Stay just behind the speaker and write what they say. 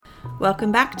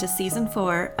Welcome back to Season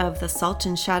 4 of the Salt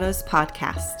and Shadows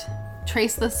podcast.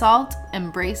 Trace the salt,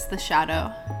 embrace the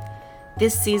shadow.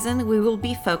 This season, we will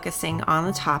be focusing on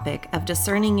the topic of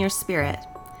discerning your spirit.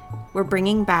 We're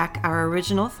bringing back our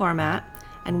original format,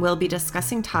 and we'll be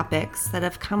discussing topics that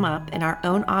have come up in our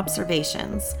own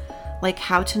observations, like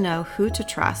how to know who to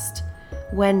trust,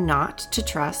 when not to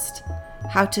trust,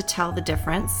 how to tell the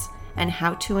difference, and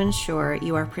how to ensure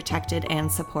you are protected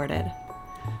and supported.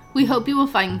 We hope you will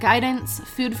find guidance,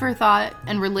 food for thought,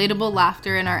 and relatable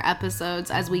laughter in our episodes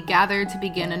as we gather to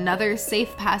begin another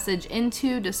safe passage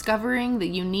into discovering the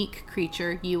unique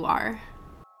creature you are.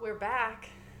 We're back.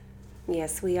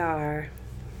 Yes, we are.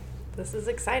 This is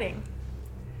exciting.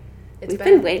 We've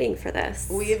been waiting for this.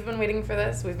 We've been waiting for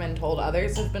this. We've been told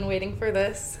others have been waiting for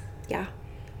this. Yeah.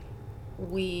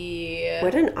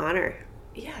 What an honor.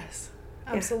 Yes,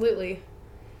 absolutely. Yeah.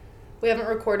 We haven't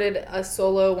recorded a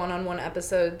solo one-on-one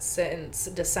episode since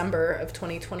December of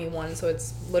 2021, so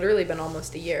it's literally been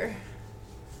almost a year.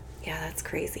 Yeah, that's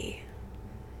crazy.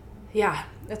 Yeah,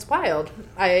 it's wild.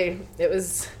 It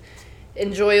was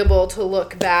enjoyable to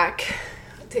look back,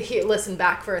 to listen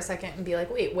back for a second and be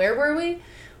like, wait, where were we?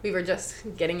 We were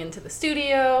just getting into the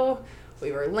studio.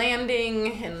 We were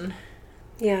landing and...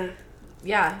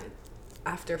 Yeah,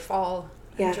 after fall,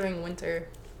 entering winter.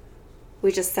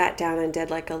 We just sat down and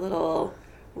did like a little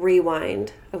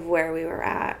rewind of where we were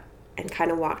at and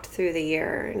kind of walked through the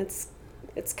year. And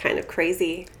it's kind of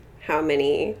crazy how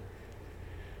many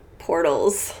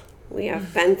portals we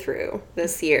have been through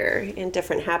this year in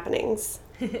different happenings.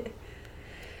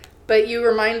 But you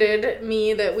reminded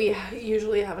me that we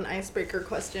usually have an icebreaker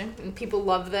question, and people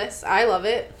love this. I love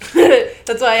it.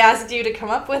 That's why I asked you to come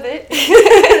up with it.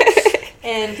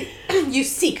 And you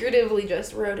secretively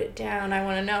just wrote it down. I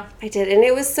want to know. I did, and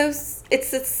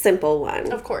it's a simple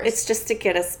one. Of course. It's just to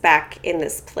get us back in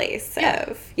this place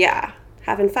of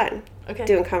having fun. Okay.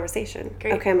 Doing conversation.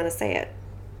 Great. Okay, I'm going to say it.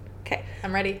 Okay.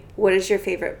 I'm ready. What is your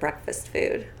favorite breakfast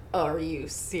food? Are you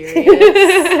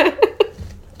serious?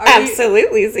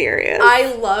 Absolutely serious.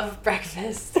 I love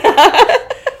breakfast.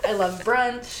 I love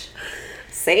brunch.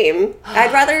 Same.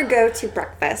 I'd rather go to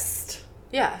breakfast.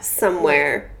 Yeah.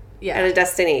 Somewhere. Yeah. At a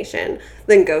destination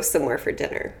than go somewhere for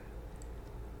dinner.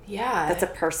 Yeah. That's a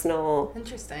personal...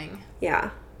 Interesting. Yeah.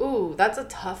 Ooh, that's a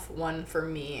tough one for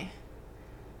me.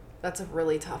 That's a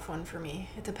really tough one for me.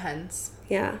 It depends.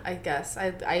 Yeah. I guess.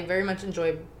 I very much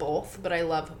enjoy both, but I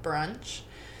love brunch.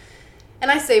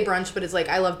 And I say brunch, but it's like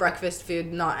I love breakfast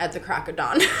food, not at the crack of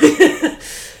dawn.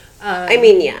 I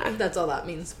mean, yeah. That's all that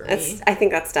means for me. I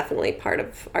think that's definitely part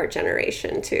of our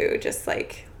generation, too. Just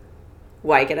like...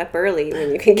 Why get up early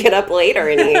when you can get up later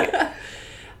and eat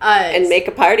and make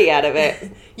a party out of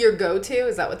it? Your go-to?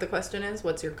 Is that what the question is?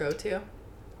 What's your go-to?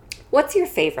 What's your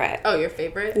favorite? Oh, your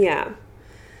favorite? Yeah.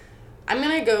 I'm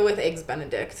going to go with Eggs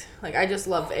Benedict. Like, I just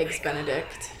love Eggs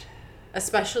Benedict.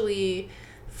 Especially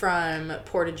from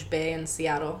Portage Bay in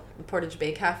Seattle. Portage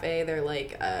Bay Cafe, they're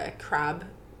like a crab.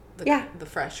 The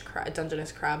fresh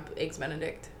Dungeness crab Eggs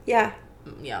Benedict. Yeah.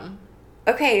 Yum.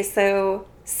 Okay, so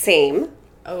same.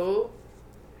 Oh.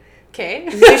 Okay.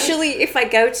 Usually if I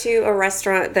go to a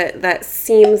restaurant that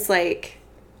seems like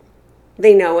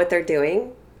they know what they're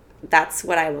doing, that's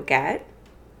what I will get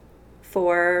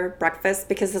for breakfast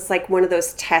because it's like one of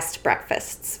those test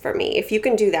breakfasts for me. If you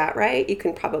can do that right, you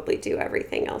can probably do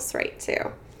everything else right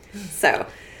too. So,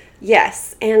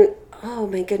 yes. And oh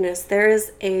my goodness, there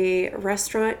is a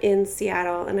restaurant in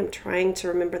Seattle and I'm trying to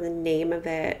remember the name of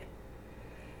it.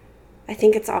 I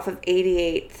think it's off of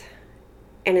 88th.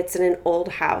 And it's in an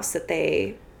old house that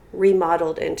they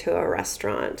remodeled into a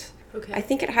restaurant. Okay. I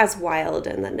think it has Wild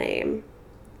in the name,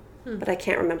 but I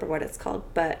can't remember what it's called.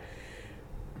 But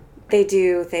they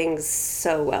do things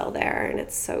so well there, and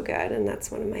it's so good. And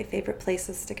that's one of my favorite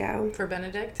places to go. For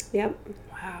Benedict? Yep.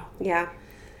 Wow. Yeah.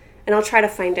 And I'll try to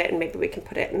find it, and maybe we can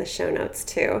put it in the show notes,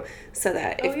 too, so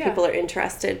that if people are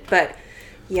interested. But,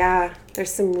 yeah,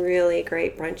 there's some really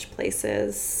great brunch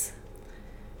places.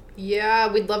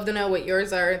 Yeah, we'd love to know what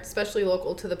yours are, especially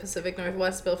local to the Pacific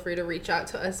Northwest. Feel free to reach out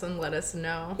to us and let us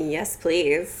know. Yes,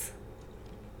 please.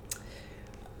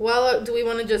 Well, do we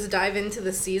want to just dive into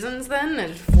the seasons then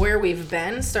and where we've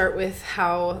been? Start with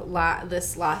how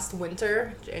this last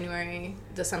winter,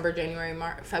 December, January,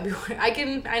 March, February.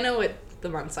 I know what the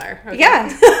months are. Okay. Yeah.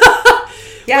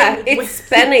 Yeah, it's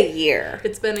been a year.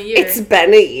 It's been a year. It's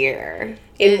been a year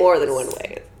in more than one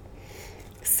way.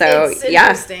 So, it's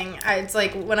interesting. It's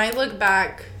like when I look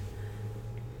back,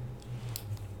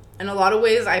 in a lot of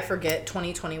ways, I forget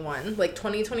 2021. Like,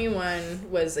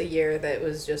 2021 was a year that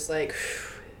was just like,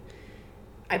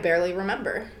 I barely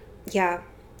remember. Yeah.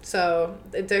 So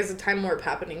there's a time warp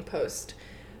happening post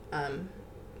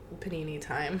Panini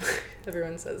time.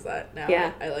 Everyone says that now.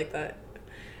 Yeah. I like that.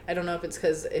 I don't know if it's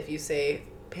because if you say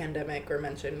pandemic or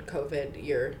mention COVID,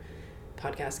 your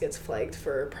podcast gets flagged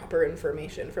for proper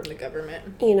information from the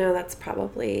government. You know, that's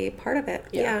probably part of it.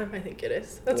 Yeah. I think it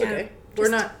is. That's Yeah. okay. We're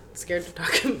not scared to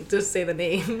talk, just say the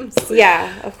names.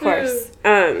 Yeah, of course.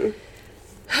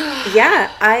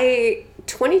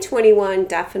 2021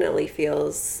 definitely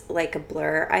feels like a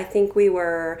blur. I think we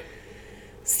were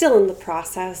still in the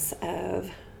process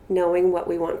of knowing what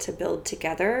we want to build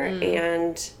together,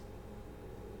 and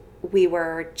we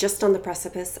were just on the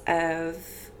precipice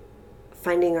of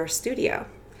finding our studio.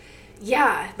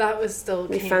 Yeah, that was still...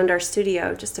 We found our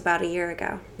studio just about a year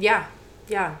ago. Yeah,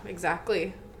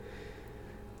 exactly.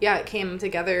 Yeah, it came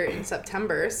together in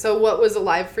September. So what was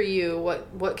alive for you?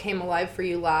 What came alive for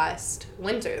you last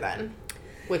winter then?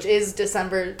 Which is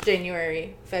December,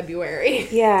 January, February,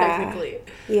 technically.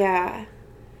 Yeah.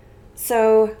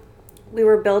 So we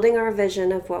were building our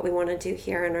vision of what we want to do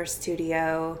here in our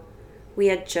studio. We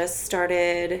had just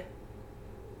started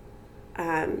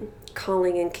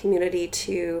calling in community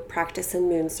to practice in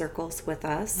moon circles with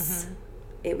us. Mm-hmm.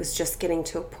 It was just getting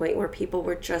to a point where people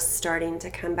were just starting to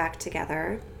come back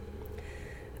together.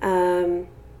 And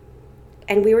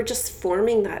we were just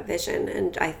forming that vision,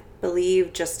 and I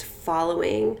believe just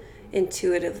following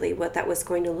intuitively what that was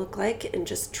going to look like, and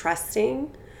just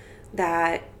trusting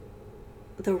that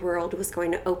the world was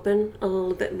going to open a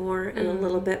little bit more and a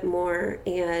little bit more,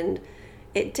 and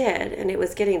it did, and it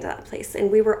was getting to that place. And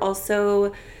we were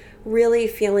also really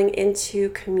feeling into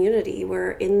community.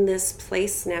 We're in this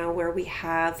place now where we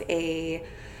have a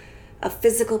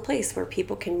physical place where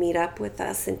people can meet up with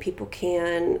us and people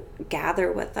can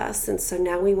gather with us. And so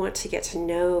now we want to get to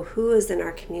know who is in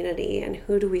our community and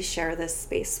who do we share this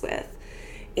space with.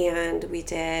 And we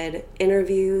did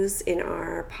interviews in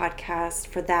our podcast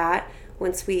for that.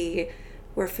 Once we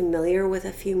were familiar with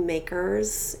a few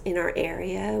makers in our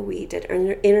area, we did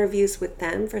interviews with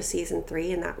them for season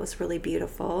 3, and that was really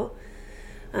beautiful.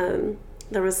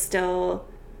 There was still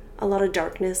a lot of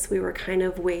darkness we were kind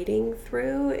of wading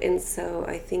through, and so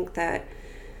I think that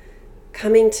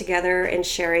coming together and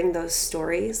sharing those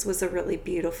stories was a really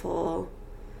beautiful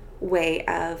way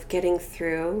of getting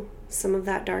through some of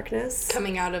that darkness.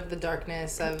 Coming out of the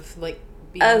darkness of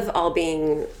all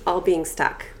being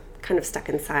stuck, kind of stuck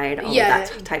inside, all of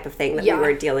that type of thing that we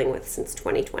were dealing with since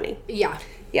 2020. Yeah.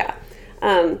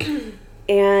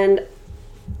 And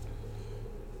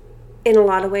in a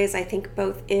lot of ways, I think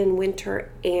both in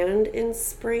winter and in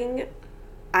spring,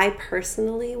 I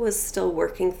personally was still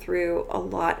working through a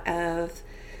lot of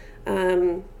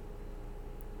the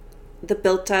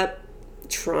built up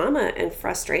trauma and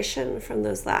frustration from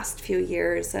those last few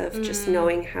years of just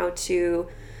knowing how to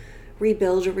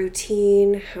rebuild a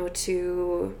routine, how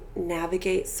to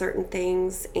navigate certain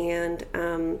things, and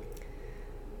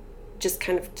just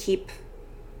kind of keep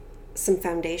some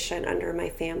foundation under my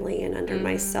family and under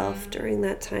myself during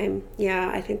that time.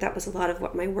 Yeah, I think that was a lot of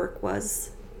what my work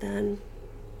was then.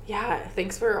 Yeah,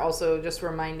 thanks for also just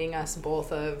reminding us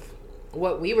both of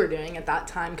what we were doing at that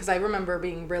time, because I remember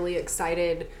being really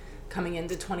excited coming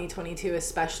into 2022,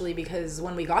 especially because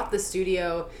when we got the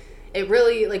studio, it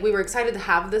really, we were excited to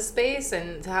have this space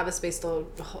and to have a space to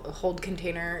hold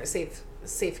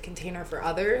safe container for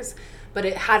others. But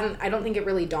I don't think it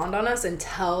really dawned on us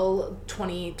until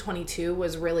 2022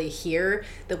 was really here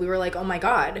that we were like, oh my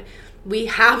God, we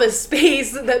have a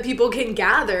space that people can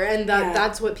gather, and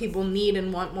that's what people need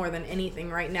and want more than anything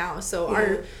right now. So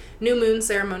our new moon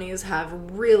ceremonies have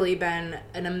really been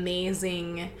an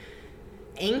amazing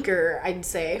anchor, I'd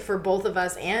say, for both of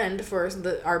us and for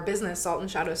our business, Salt and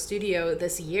Shadow Studio,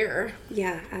 this year.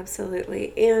 Yeah,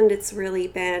 absolutely. And it's really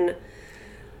been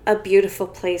a beautiful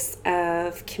place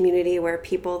of community where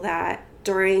people that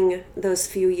during those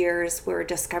few years were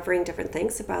discovering different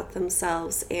things about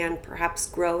themselves and perhaps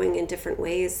growing in different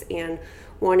ways and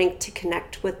wanting to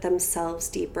connect with themselves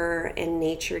deeper and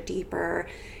nature deeper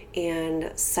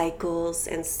and cycles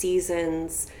and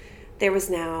seasons, there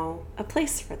was now a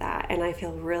place for that. And I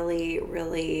feel really,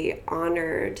 really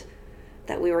honored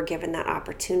that we were given that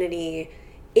opportunity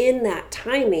in that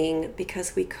timing,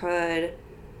 because we could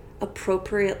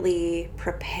appropriately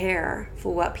prepare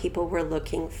for what people were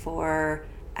looking for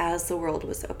as the world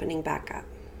was opening back up.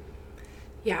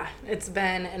 Yeah, it's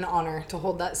been an honor to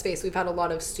hold that space. We've had a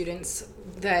lot of students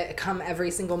that come every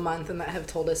single month and that have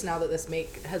told us now that this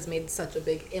has made such a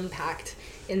big impact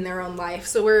in their own life.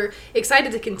 So we're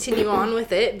excited to continue on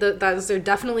with it. That's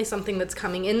definitely something that's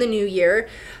coming in the new year.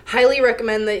 Highly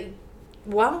recommend that.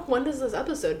 Well, when does this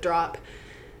episode drop?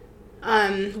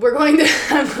 We're going to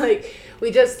have like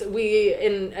we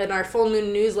in our full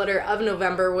moon newsletter of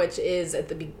November, which is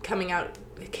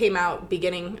came out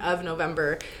beginning of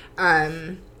November.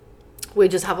 We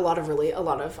just have a lot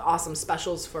of awesome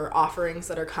specials for offerings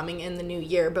that are coming in the new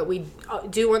year, but we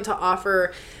do want to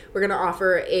offer, we're going to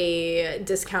offer a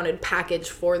discounted package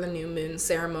for the new moon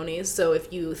ceremonies. So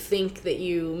if you think that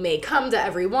you may come to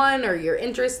every one or you're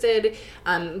interested,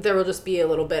 there will just be a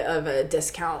little bit of a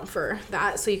discount for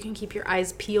that, so you can keep your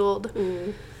eyes peeled.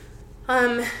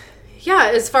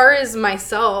 Yeah, as far as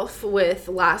myself with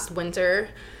last winter,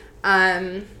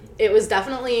 it was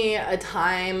definitely a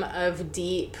time of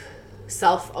deep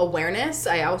self-awareness.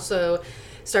 I also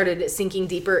started sinking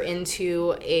deeper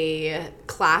into a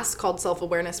class called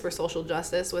Self-Awareness for Social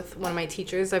Justice with one of my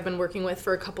teachers I've been working with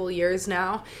for a couple of years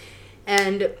now.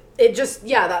 And it just,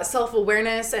 that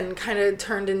self-awareness and kind of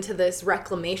turned into this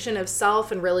reclamation of self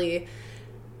and really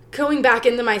going back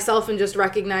into myself and just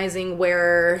recognizing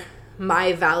where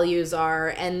my values are,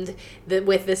 and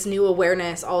with this new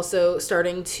awareness also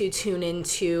starting to tune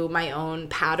into my own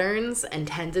patterns and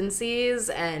tendencies,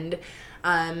 and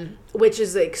which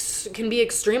is can be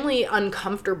extremely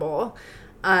uncomfortable,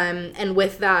 and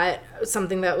with that,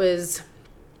 something that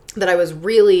I was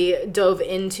really dove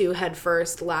into head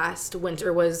first last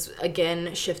winter was,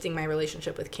 again, shifting my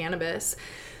relationship with cannabis.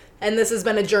 And this has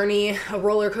been a journey, a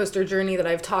roller coaster journey that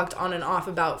I've talked on and off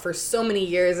about for so many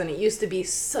years, and it used to be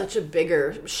such a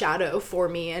bigger shadow for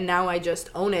me, and now I just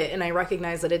own it, and I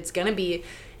recognize that it's going to be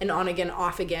an on again,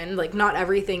 off again. Like, not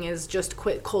everything is just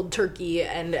quit cold turkey,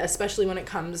 and especially when it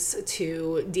comes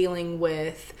to dealing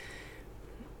with,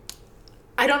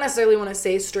 I don't necessarily want to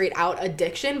say straight out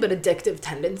addiction, but addictive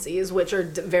tendencies, which are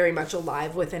very much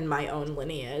alive within my own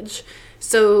lineage.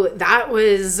 So that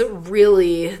was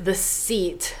really the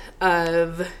seat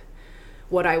of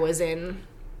what I was in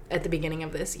at the beginning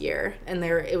of this year. And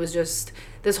it was just,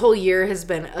 this whole year has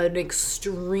been an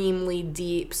extremely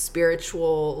deep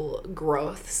spiritual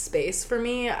growth space for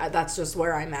me. That's just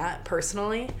where I'm at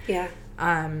personally. Yeah.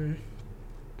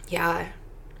 Yeah.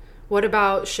 What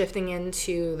about shifting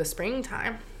into the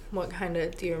springtime? What kind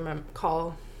of, do you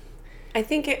recall? I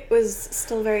think it was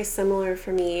still very similar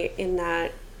for me in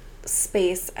that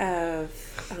space of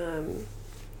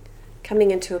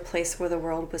coming into a place where the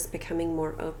world was becoming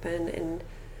more open and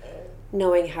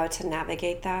knowing how to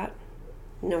navigate that,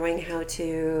 knowing how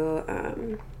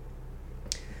to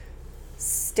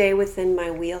stay within my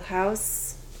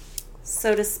wheelhouse,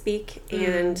 so to speak.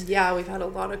 And yeah, we've had a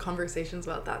lot of conversations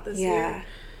about that this year.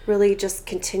 Really just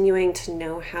continuing to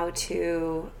know how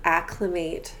to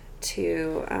acclimate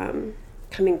to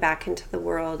coming back into the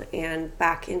world and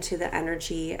back into the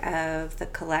energy of the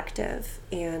collective.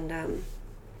 And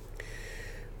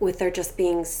with there just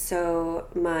being so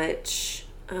much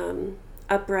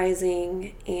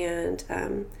uprising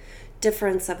and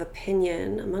difference of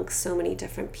opinion amongst so many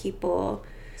different people.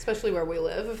 Especially where we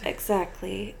live.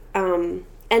 Exactly.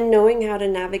 And knowing how to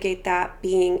navigate that,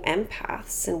 being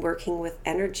empaths and working with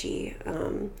energy,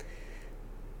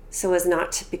 so as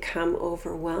not to become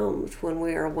overwhelmed when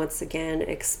we are once again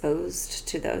exposed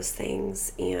to those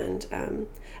things. And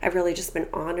I've really just been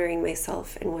honoring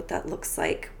myself and what that looks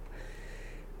like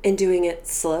and doing it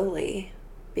slowly,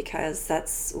 because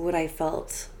that's what I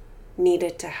felt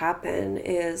needed to happen,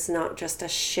 is not just a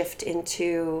shift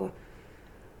into,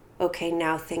 okay,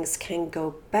 now things can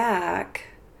go back.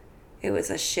 It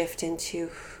was a shift into,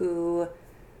 who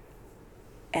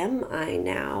am I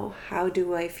now? How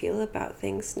do I feel about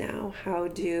things now? How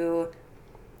do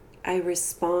I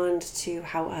respond to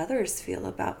how others feel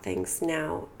about things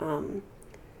now?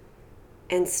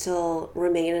 And still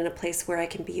remain in a place where I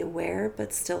can be aware,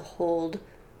 but still hold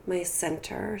my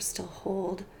center, still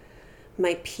hold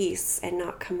my peace, and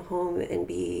not come home and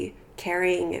be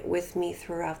carrying it with me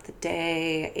throughout the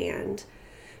day and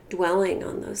dwelling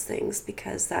on those things,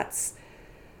 because that's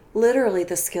literally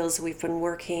the skills we've been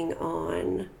working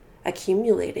on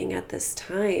accumulating at this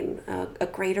time, a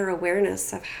greater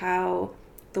awareness of how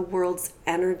the world's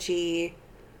energy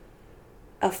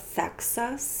affects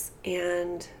us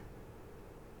and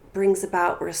brings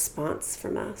about response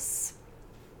from us.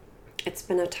 It's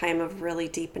been a time of really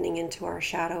deepening into our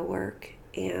shadow work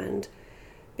and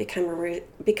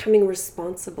becoming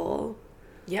responsible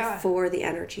for the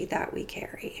energy that we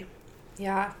carry.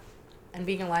 Yeah. And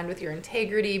being aligned with your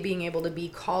integrity, being able to be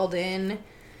called in.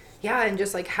 Yeah, and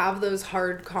just like have those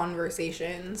hard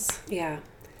conversations. Yeah.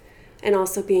 And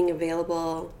also being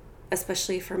available,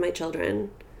 especially for my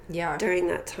children. Yeah. During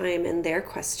that time, and their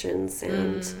questions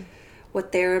and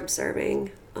what they're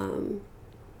observing.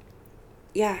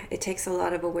 It takes a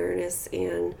lot of awareness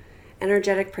and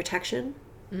energetic protection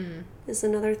is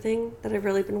another thing that I've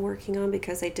really been working on,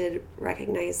 because I did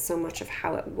recognize so much of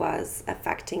how it was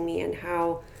affecting me, and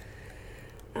how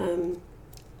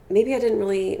maybe I didn't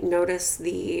really notice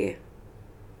the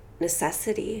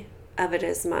necessity of it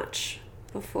as much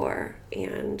before.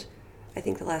 And I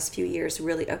think the last few years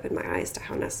really opened my eyes to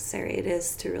how necessary it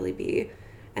is to really be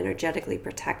energetically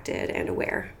protected and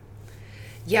aware.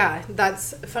 Yeah,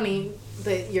 that's funny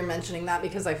that you're mentioning that,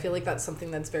 because I feel like that's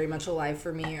something that's very much alive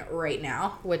for me right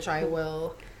now, which I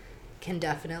can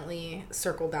definitely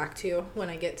circle back to when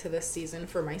I get to this season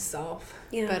for myself.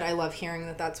 Yeah. But I love hearing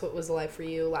that that's what was alive for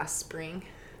you last spring.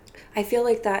 I feel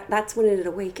like that's when it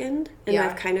awakened, and Yeah.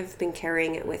 I've kind of been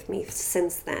carrying it with me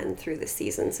since then through the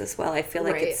seasons as well. I feel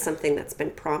like Right. it's something that's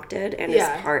been prompted and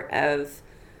Yeah. is part of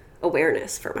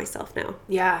awareness for myself now.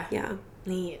 Yeah. Yeah.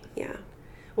 Neat. Yeah.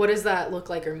 What does that look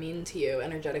like or mean to you,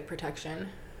 energetic protection?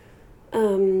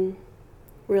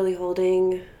 Really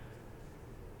holding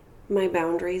my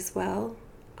boundaries well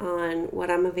on what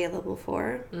I'm available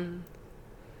for.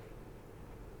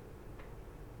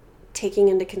 Taking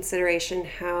into consideration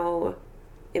how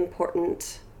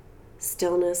important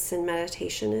stillness and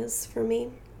meditation is for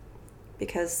me,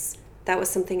 because that was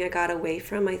something I got away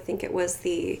from. I think it was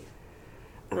the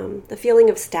feeling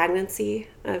of stagnancy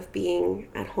of being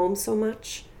at home so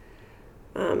much.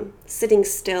 Sitting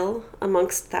still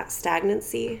amongst that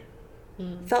stagnancy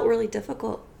felt really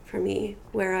difficult for me,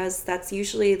 whereas that's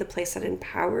usually the place that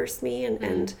empowers me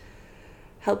and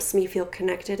helps me feel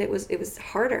connected. It was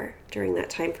harder during that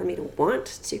time for me to want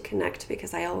to connect,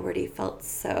 because I already felt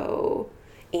so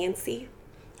antsy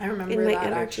I remember in my that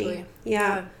energy. actually.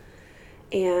 Yeah.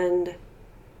 And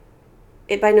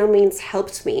it by no means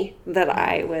helped me that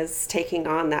I was taking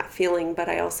on that feeling, but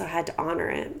I also had to honor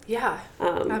it. Yeah.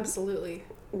 Absolutely.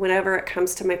 Whenever it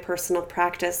comes to my personal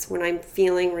practice, when I'm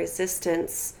feeling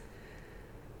resistance,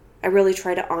 I really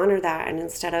try to honor that, and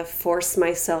instead of force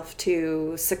myself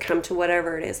to succumb to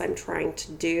whatever it is I'm trying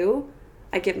to do,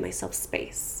 I give myself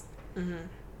space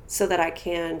so that I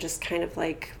can just kind of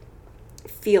like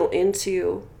feel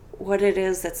into what it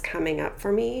is that's coming up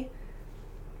for me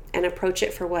and approach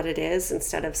it for what it is,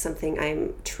 instead of something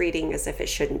I'm treating as if it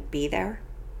shouldn't be there.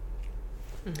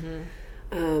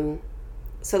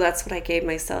 So that's what I gave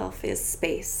myself, is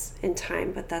space and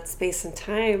time. But that space and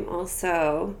time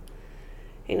also,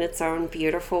 in its own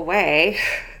beautiful way.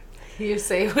 You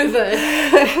say with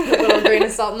a little grain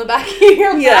of salt in the back of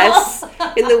your mouth. Yes,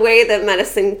 in the way that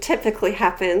medicine typically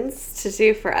happens to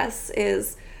do for us,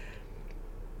 is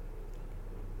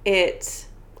it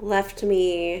left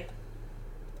me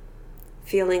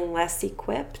feeling less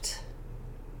equipped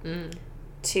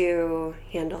to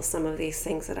handle some of these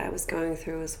things that I was going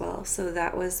through as well. So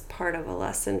that was part of a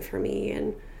lesson for me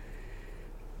in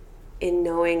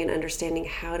knowing and understanding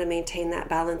how to maintain that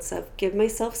balance of give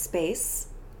myself space,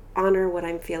 honor what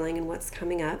I'm feeling and what's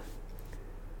coming up,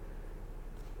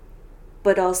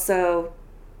 but also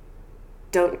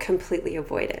don't completely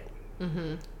avoid it.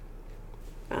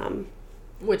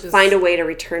 Which is Find a way to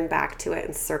return back to it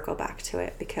and circle back to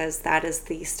it, because that is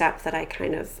the step that I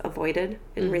kind of avoided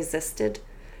and resisted,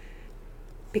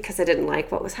 because I didn't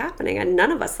like what was happening, and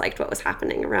none of us liked what was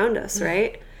happening around us,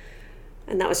 right?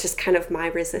 And that was just kind of my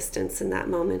resistance in that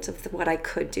moment of what I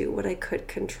could do, what I could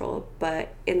control,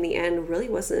 but in the end really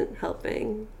wasn't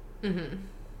helping.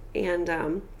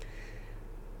 And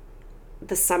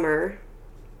the summer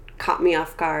caught me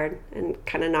off guard and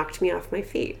kind of knocked me off my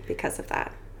feet because of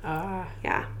that.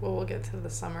 Yeah. Well, we'll get to the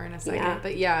summer in a second. Yeah.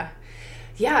 But yeah,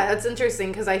 that's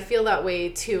interesting, because I feel that way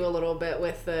too a little bit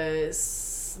with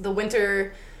the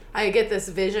winter. I get this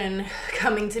vision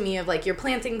coming to me of like you're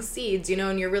planting seeds,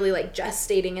 and you're really like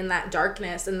gestating in that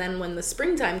darkness. And then when the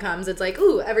springtime comes, it's like,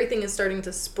 ooh, everything is starting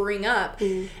to spring up.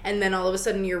 And then all of a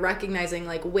sudden you're recognizing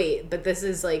like, wait, but this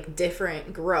is like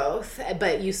different growth,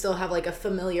 but you still have like a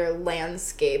familiar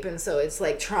landscape. And so it's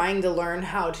like trying to learn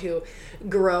how to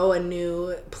grow a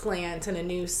new plant and a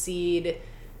new seed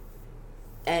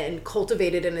and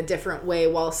cultivate it in a different way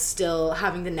while still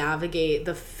having to navigate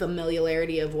the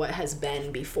familiarity of what has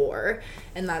been before.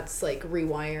 And that's like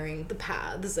rewiring the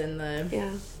paths and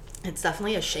it's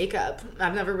definitely a shakeup.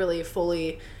 I've never really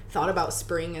fully thought about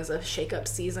spring as a shakeup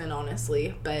season,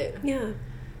 honestly, but Yeah.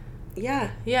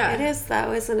 It is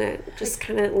though, isn't it? Just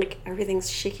kind of like everything's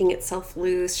shaking itself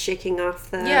loose, shaking off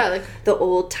the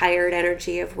old tired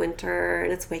energy of winter,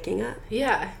 and it's waking up.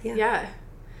 Yeah.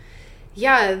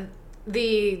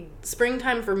 The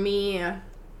springtime for me,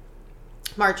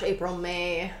 March, April,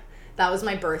 May, that was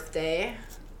my birthday.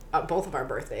 Both of our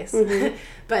birthdays.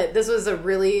 But this was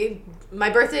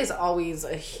my birthday is always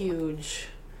a huge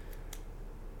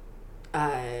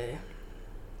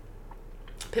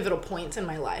pivotal points in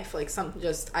my life. Like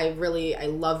I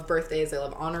love birthdays. I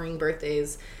love honoring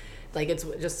birthdays. Like it's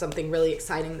just something really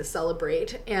exciting to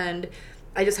celebrate. And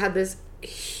I just had this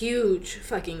huge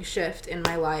fucking shift in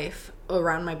my life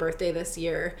around my birthday this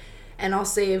year. And I'll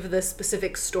save the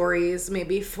specific stories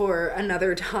maybe for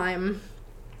another time.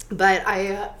 But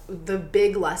the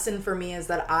big lesson for me is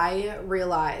that I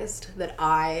realized that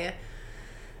I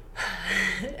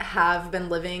have been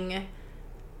living,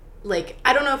 like,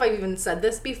 I don't know if I've even said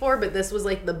this before, but this was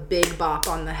like the big bop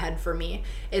on the head for me,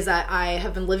 is that I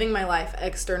have been living my life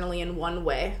externally in one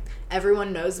way.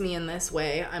 Everyone knows me in this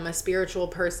way. I'm a spiritual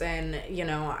person, you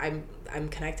know, I'm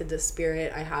connected to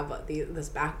spirit. I have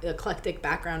this eclectic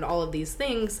background, all of these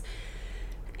things.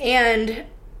 And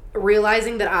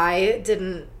realizing that I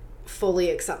didn't fully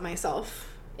accept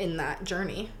myself in that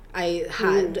journey. I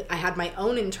had my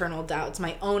own internal doubts,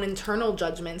 my own internal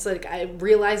judgments. Like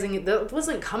realizing that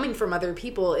wasn't coming from other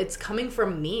people, it's coming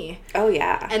from me. Oh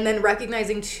yeah. And then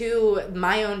recognizing too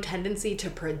my own tendency to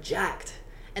project.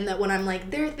 And that when I'm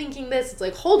like, they're thinking this, it's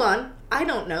like, hold on, I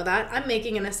don't know that. I'm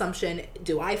making an assumption.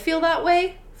 Do I feel that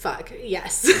way? Fuck,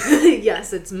 yes.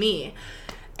 Yes, it's me.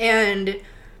 And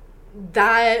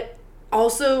that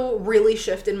also really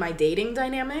shifted my dating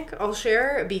dynamic, I'll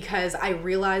share, because I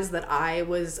realized that I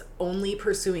was only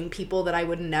pursuing people that I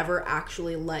would never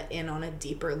actually let in on a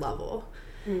deeper level.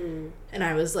 And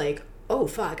I was like, oh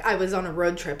fuck, I was on a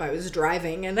road trip, I was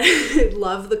driving, and I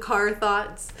love the car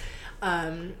thoughts.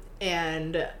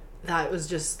 And that was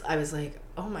just, I was like,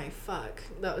 oh my fuck,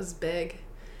 that was big.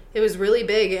 It was really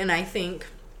big, and I think,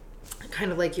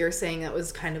 kind of like you're saying, that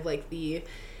was kind of like the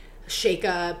shake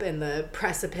up and the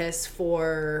precipice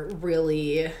for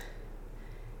really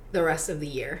the rest of the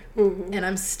year. And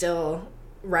I'm still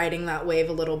riding that wave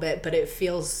a little bit, but it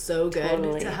feels so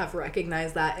good to have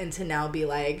recognized that and to now be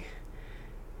like,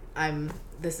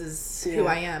 this is who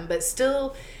I am. But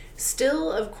still,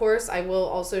 of course, I will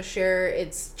also share,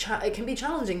 it can be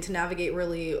challenging to navigate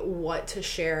really what to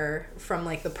share from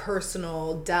like the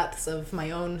personal depths of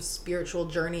my own spiritual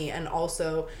journey, and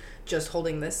also just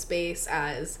holding this space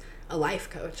as a life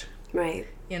coach. Right.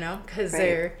 You know, because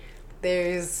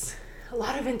there's a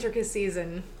lot of intricacies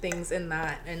and things in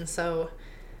that. And so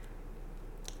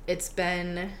it's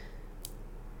been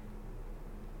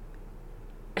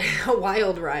a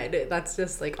wild ride. That's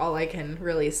just like all I can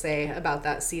really say about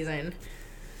that season.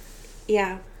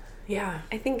 Yeah. Yeah.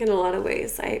 I think in a lot of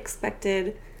ways I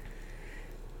expected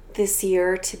this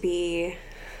year to be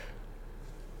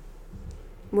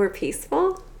more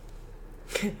peaceful,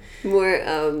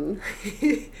 more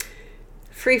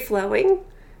free-flowing.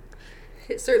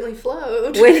 It certainly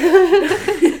flowed.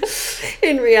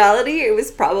 In reality, it was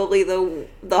probably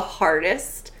the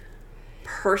hardest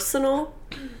personal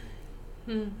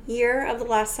year of the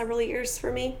last several years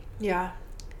for me. Yeah.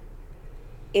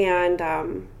 And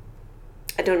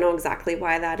I don't know exactly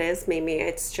why that is. Maybe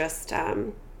it's just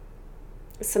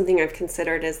something I've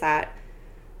considered, is that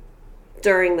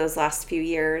during those last few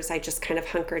years, I just kind of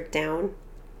hunkered down.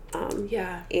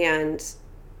 And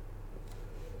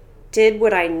did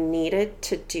what I needed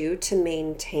to do to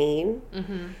maintain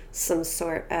some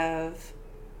sort of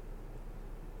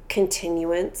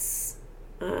continuance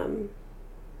in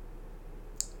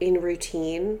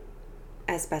routine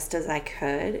as best as I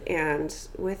could. And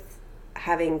with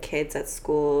having kids at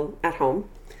school, at home,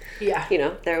 you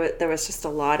know, there was just a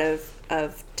lot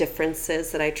of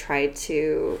differences that I tried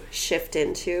to shift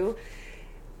into.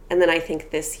 And then I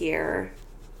think this year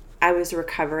I was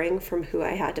recovering from who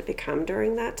I had to become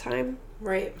during that time.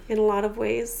 Right. In a lot of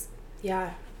ways.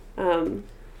 Yeah.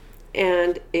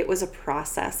 And it was a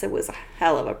process. It was a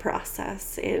hell of a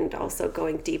process. And also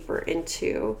going deeper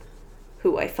into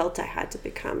who I felt I had to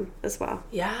become as well.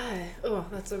 Yeah. Oh,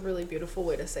 that's a really beautiful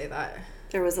way to say that.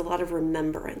 There was a lot of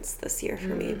remembrance this year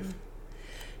for me.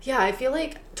 Yeah, I feel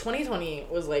like 2020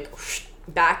 was like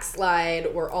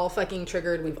backslide. We're all fucking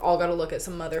triggered. We've all got to look at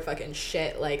some motherfucking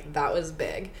shit. Like, that was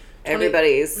big.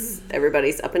 Everybody's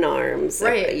up in arms.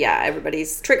 Right. Yeah,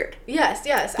 everybody's triggered. Yes.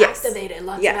 Activated.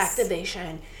 Lots of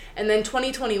activation. And then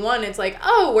 2021, it's like,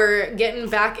 oh, we're getting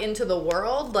back into the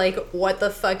world. Like, what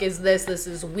the fuck is this? This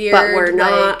is weird. But we're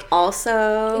not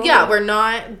also. Yeah, we're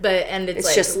not. But, and it's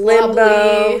like just limbo.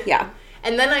 Wobbly. Yeah.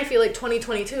 And then I feel like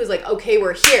 2022 is like, okay,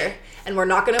 we're here. And we're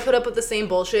not going to put up with the same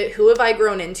bullshit. Who have I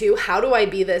grown into? How do I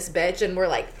be this bitch? And we're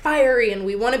like fiery and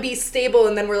we want to be stable.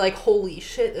 And then we're like, holy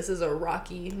shit, this is a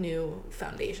rocky new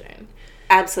foundation.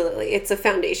 Absolutely. It's a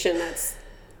foundation that's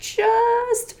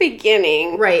just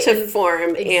beginning to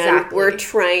form. Exactly. And we're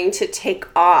trying to take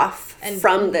off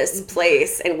from this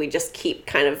place. And we just keep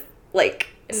kind of like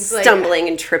it's like, stumbling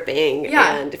and tripping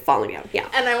Yeah. and falling down. Yeah.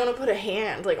 and I want to put a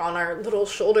hand like on our little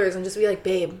shoulders and just be like,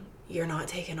 babe, you're not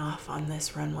taking off on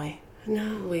this runway.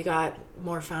 No. We got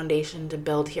more foundation to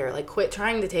build here. Like, quit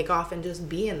trying to take off and just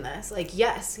be in this. Like,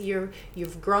 yes,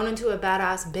 you've grown into a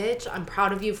badass bitch. I'm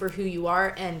proud of you for who you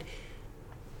are, and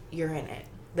you're in it.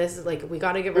 This is like, we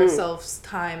got to give ourselves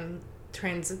time,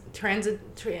 transitional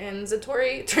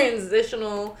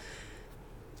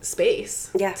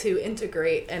space to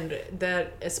integrate, and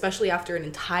that, especially after an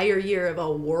entire year of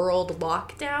a world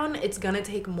lockdown, it's gonna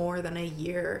take more than a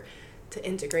year to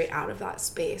integrate out of that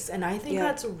space. And I think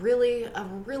that's really a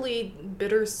really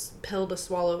bitter pill to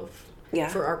swallow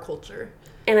for our culture.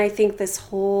 And I think this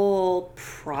whole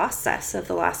process of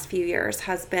the last few years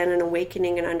has been an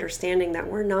awakening and understanding that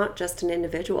we're not just an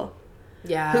individual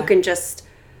who can just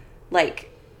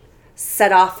like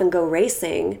set off and go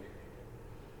racing.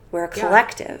 We're a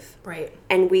collective. Right.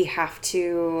 And we have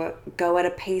to go at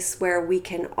a pace where we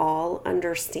can all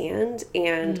understand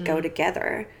and go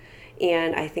together.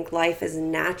 And I think life is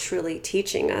naturally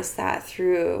teaching us that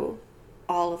through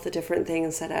all of the different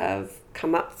things that have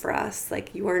come up for us.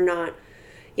 Like, you are not,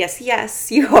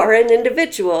 yes, you are an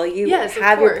individual. You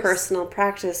have your personal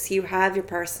practice. You have your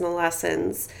personal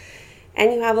lessons.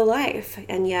 And you have a life.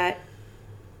 And yet,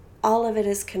 all of it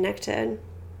is connected.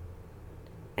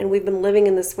 And we've been living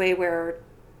in this way where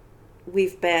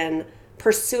we've been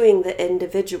pursuing the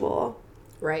individual.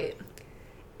 Right.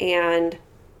 And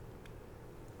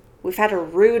we've had a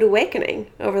rude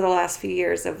awakening over the last few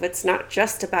years of it's not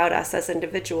just about us as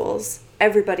individuals.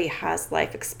 Everybody has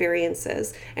life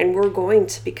experiences, and we're going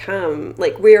to become,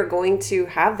 like, we are going to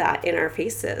have that in our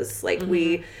faces. Like,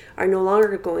 we are no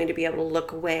longer going to be able to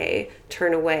look away,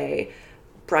 turn away,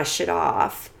 brush it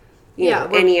off, you know,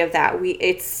 any of that.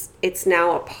 It's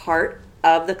now a part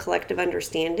of the collective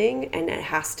understanding, and it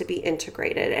has to be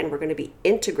integrated, and we're going to be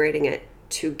integrating it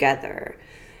together.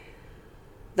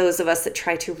 Those of us that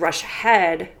try to rush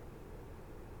ahead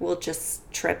will just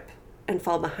trip and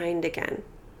fall behind again,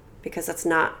 because that's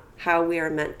not how we are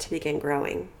meant to begin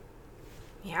growing.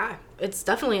 Yeah, it's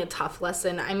definitely a tough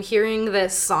lesson. I'm hearing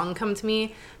this song come to me.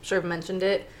 I'm sure I've mentioned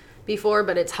it before,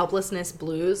 but it's Helplessness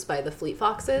Blues by the Fleet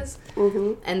Foxes.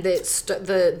 And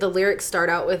the lyrics start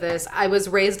out with this: I was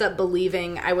raised up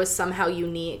believing I was somehow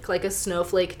unique, like a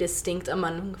snowflake distinct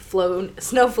among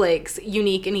snowflakes,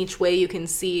 unique in each way you can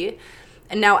see.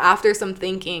 And now after some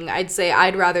thinking, I'd say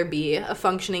I'd rather be a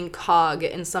functioning cog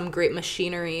in some great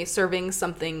machinery serving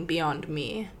something beyond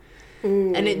me.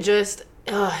 And it just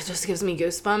gives me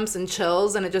goosebumps and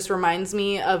chills, and it just reminds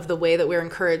me of the way that we're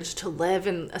encouraged to live,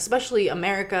 and especially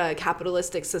America, a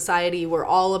capitalistic society. We're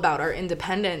all about our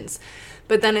independence.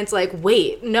 But then it's like,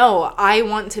 wait, no, I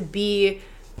want to be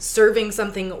serving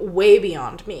something way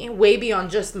beyond me, way beyond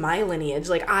just my lineage.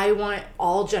 Like, I want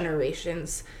all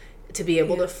generations to be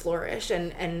able to flourish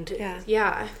and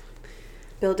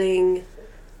building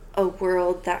a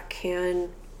world that can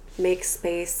make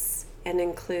space and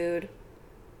include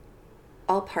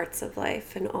all parts of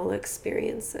life and all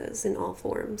experiences in all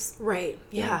forms. Right.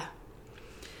 Yeah.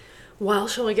 Well,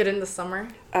 shall we get into summer?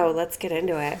 Oh, let's get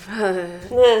into it.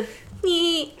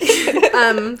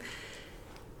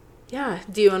 Yeah.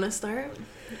 Do you want to start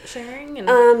sharing?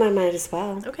 I might as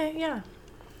well. Okay. Yeah.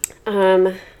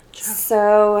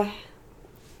 So,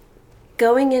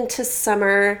 going into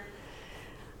summer,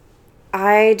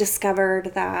 I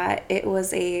discovered that it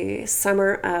was a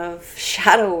summer of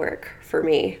shadow work for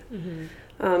me.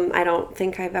 I don't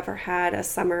think I've ever had a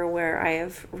summer where I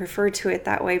have referred to it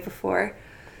that way before,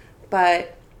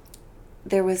 but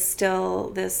there was still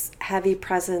this heavy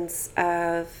presence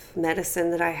of medicine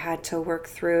that I had to work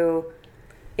through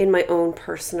in my own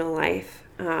personal life.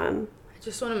 I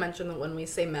just want to mention that when we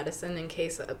say medicine, in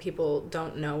case people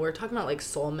don't know, we're talking about like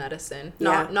soul medicine,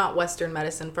 not Western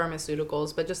medicine,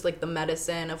 pharmaceuticals, but just like the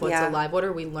medicine of what's alive. What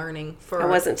are we learning for? I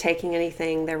wasn't taking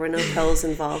anything. There were no pills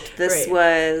involved. This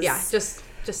was just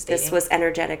stating. This was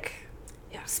energetic,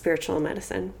 spiritual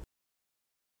medicine.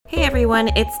 Hey everyone,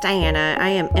 it's Diana. I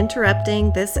am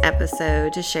interrupting this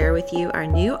episode to share with you our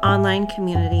new online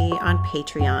community on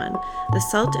Patreon, the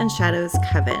Salt and Shadows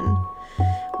Coven.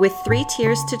 With 3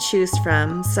 tiers to choose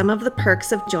from, some of the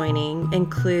perks of joining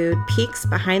include peeks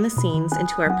behind the scenes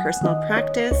into our personal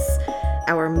practice,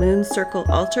 our moon circle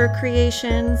altar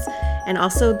creations, and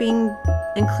also being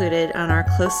included on our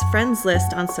close friends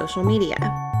list on social media.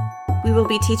 We will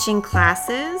be teaching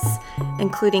classes,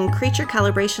 including Creature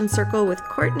Calibration Circle with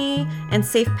Courtney and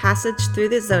Safe Passage Through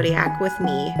the Zodiac with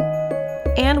me.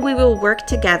 And we will work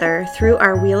together through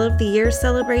our Wheel of the Year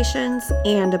celebrations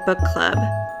and a book club.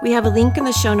 We have a link in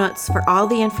the show notes for all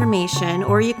the information,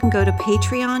 or you can go to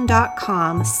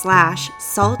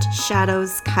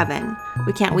patreon.com/saltshadowscoven.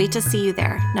 We can't wait to see you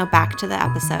there. Now back to the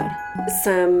episode.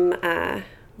 Some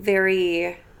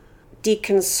very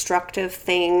deconstructive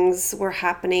things were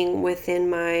happening within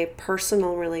my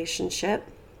personal relationship.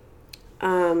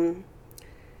 And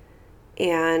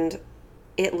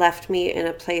it left me in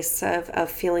a place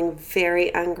of feeling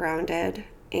very ungrounded,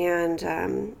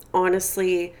 and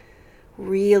honestly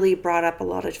really brought up a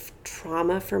lot of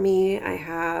trauma for me. I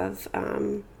have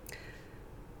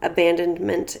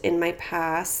abandonment in my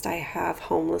past. I have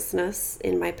homelessness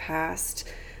in my past.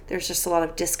 There's just a lot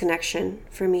of disconnection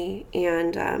for me,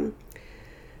 and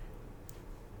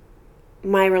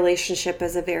my relationship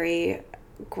is a very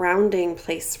grounding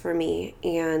place for me.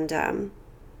 And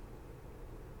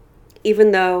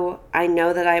even though I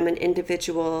know that I'm an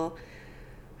individual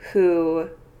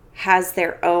who has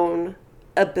their own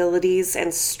abilities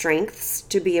and strengths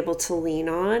to be able to lean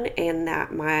on, and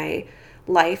that my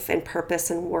life and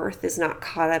purpose and worth is not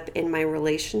caught up in my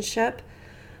relationship,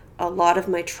 a lot of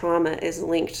my trauma is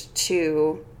linked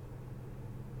to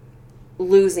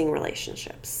losing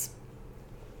relationships.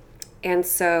 And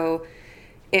so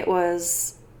it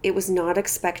was not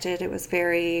expected. It was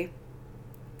very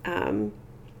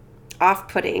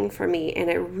off-putting for me, and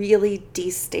it really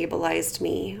destabilized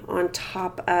me, on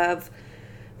top of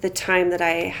the time that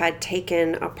I had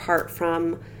taken apart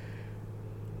from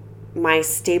my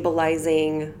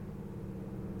stabilizing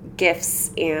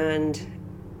gifts and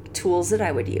tools that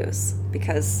I would use.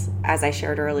 Because, as I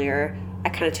shared earlier, I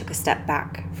kind of took a step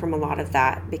back from a lot of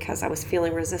that because I was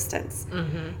feeling resistance.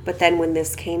 Mm-hmm. But then when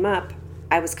this came up,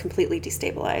 I was completely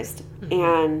destabilized. Mm-hmm.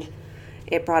 And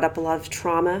it brought up a lot of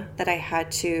trauma that I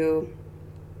had to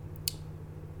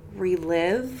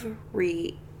relive,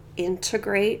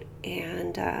 reintegrate,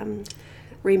 and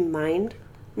remind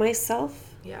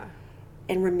myself. Yeah.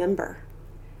 And remember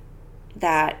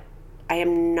that I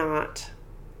am not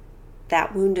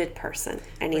that wounded person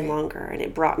any longer. And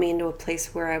it brought me into a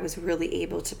place where I was really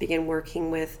able to begin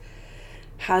working with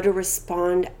how to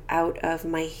respond out of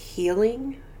my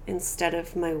healing instead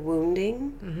of my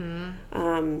wounding.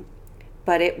 Mm-hmm.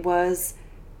 But it was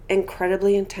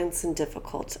incredibly intense and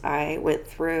difficult. I went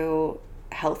through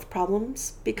health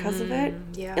problems because of it,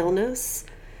 illness.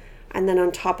 And then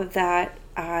on top of that,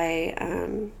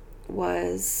 I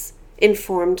was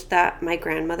informed that my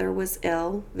grandmother was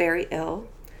ill, very ill.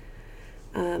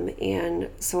 And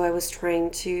so I was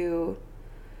trying to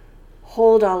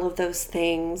hold all of those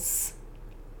things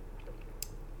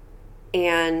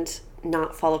and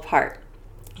not fall apart.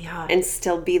 Yeah. And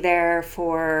still be there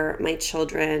for my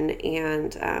children,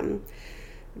 and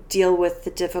deal with the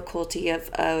difficulty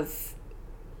of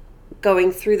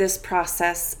going through this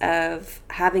process of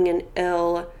having an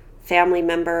ill family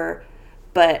member,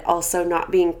 but also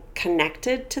not being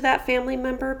connected to that family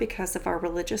member because of our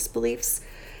religious beliefs.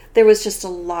 There was just a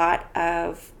lot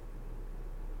of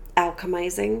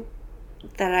alchemizing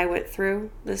that I went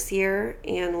through this year,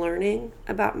 and learning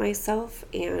about myself.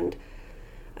 And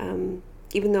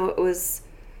even though it was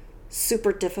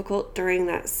super difficult during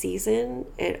that season,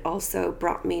 it also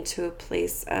brought me to a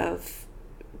place of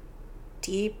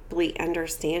deeply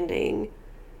understanding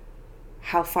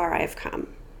how far I've come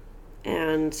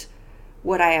and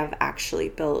what I have actually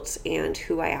built and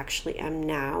who I actually am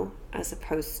now, as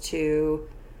opposed to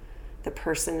the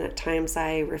person at times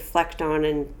I reflect on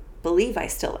and believe I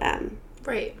still am.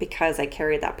 Right. Because I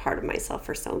carried that part of myself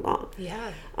for so long.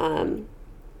 Yeah.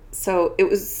 So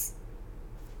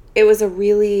it was a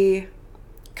really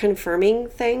confirming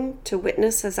thing to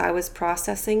witness as I was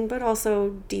processing, but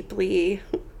also deeply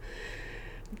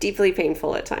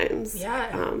painful at times.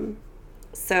 Yeah.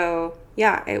 So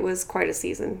yeah, it was quite a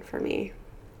season for me.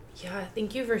 Yeah,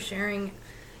 thank you for sharing.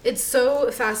 It's so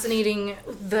fascinating.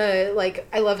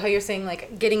 I love how you're saying,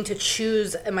 like, getting to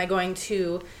choose, am I going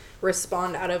to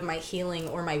respond out of my healing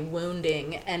or my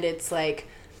wounding? And it's like,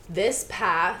 this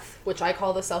path, which I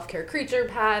call the self-care creature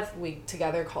path, we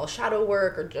together call shadow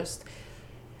work, or just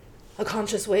a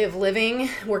conscious way of living,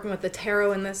 working with the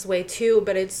tarot in this way too,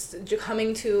 but it's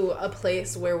coming to a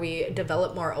place where we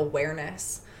develop more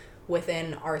awareness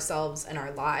within ourselves and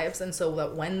our lives. And so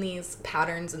that when these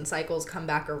patterns and cycles come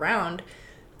back around,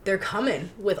 they're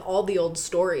coming with all the old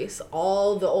stories,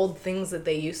 all the old things that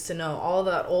they used to know, all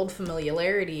that old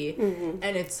familiarity. Mm-hmm.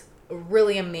 And it's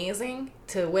really amazing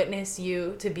to witness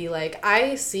you to be like,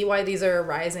 I see why these are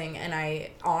arising, and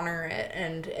I honor it,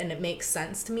 and it makes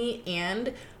sense to me,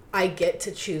 and I get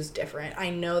to choose different. I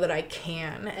know that I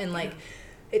can. And like,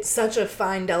 it's such a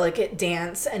fine, delicate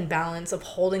dance and balance of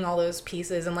holding all those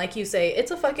pieces. And like you say,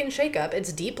 it's a fucking shakeup.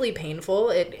 It's deeply painful.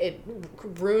 It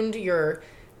ruined your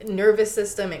nervous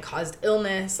system. It caused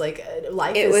illness. Like,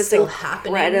 life is still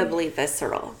happening. It was incredibly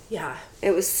visceral. Yeah.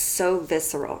 It was so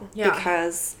visceral. Yeah.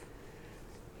 Because,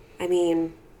 I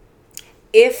mean,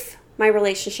 if my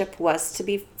relationship was to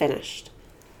be finished,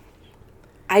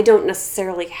 I don't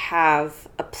necessarily have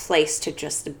a place to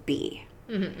just be.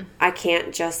 Mm-hmm. I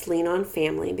can't just lean on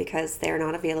family because they're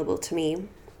not available to me.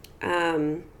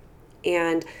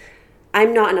 And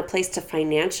I'm not in a place to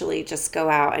financially just go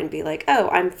out and be like, oh,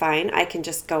 I'm fine. I can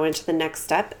just go into the next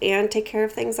step and take care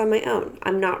of things on my own.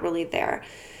 I'm not really there.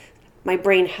 My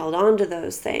brain held on to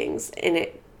those things, and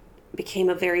it became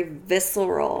a very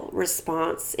visceral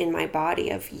response in my body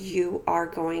of, you are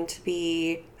going to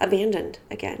be abandoned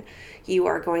again. You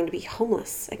are going to be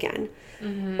homeless again.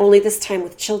 Mm-hmm. Only this time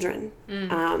with children.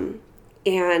 Mm-hmm.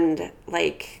 And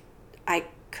like, I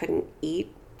couldn't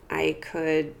eat. I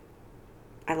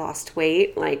lost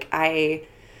weight. Like,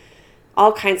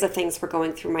 all kinds of things were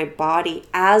going through my body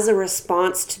as a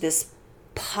response to this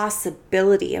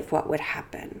possibility of what would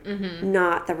happen. Mm-hmm.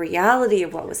 Not the reality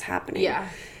of what was happening. Yeah.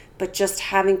 But just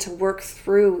having to work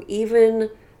through even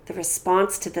the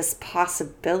response to this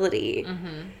possibility.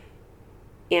 Mm-hmm.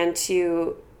 And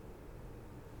to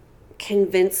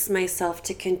convince myself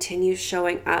to continue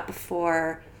showing up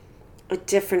for a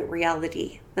different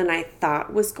reality than I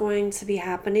thought was going to be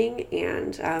happening,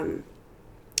 and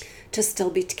to still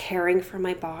be caring for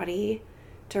my body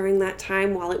during that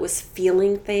time while it was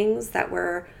feeling things that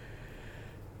were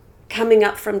coming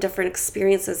up from different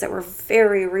experiences that were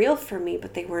very real for me,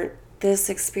 but they weren't this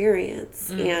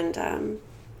experience. And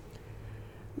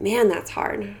man, that's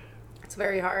hard. It's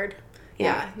very hard.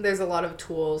 Yeah, there's a lot of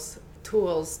tools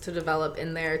to develop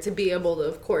in there to be able to,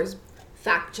 of course,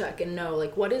 fact check and know,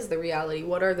 like, what is the reality,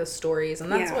 what are the stories.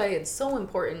 And that's why it's so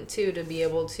important too to be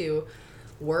able to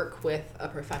work with a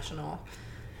professional,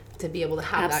 to be able to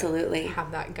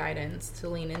have that guidance to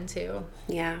lean into.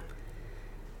 Yeah.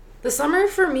 The summer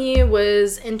for me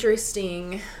was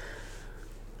interesting.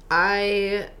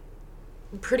 I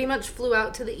pretty much flew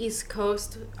out to the East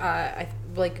Coast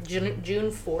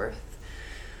June 4th.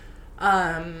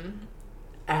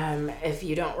 If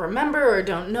you don't remember or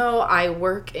don't know, I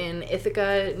work in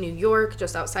Ithaca, New York,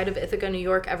 just outside of Ithaca, New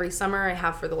York, every summer. I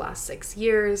have for the last 6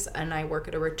 years, and I work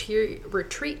at a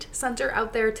retreat center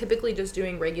out there, typically just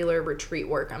doing regular retreat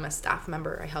work. I'm a staff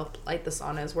member. I help light the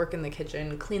saunas, work in the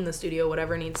kitchen, clean the studio,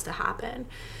 whatever needs to happen.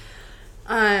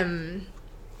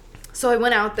 So I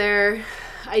went out there.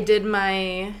 I did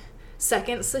my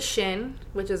second sesshin,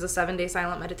 which is a 7-day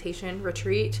silent meditation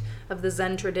retreat of the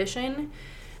Zen tradition.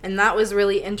 And that was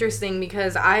really interesting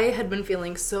because I had been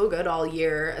feeling so good all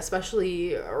year,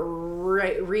 especially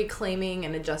reclaiming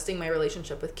and adjusting my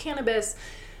relationship with cannabis.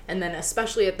 And then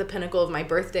especially at the pinnacle of my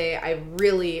birthday, I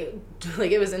really,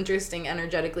 it was interesting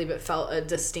energetically, but felt a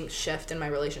distinct shift in my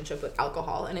relationship with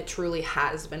alcohol. And it truly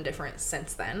has been different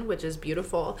since then, which is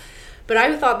beautiful. But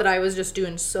I thought that I was just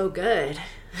doing so good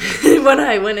when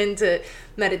I went into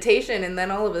meditation. And then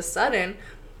all of a sudden,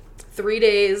 3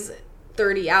 days,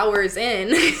 30 hours in,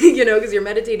 because you're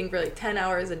meditating for 10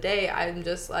 hours a day, I'm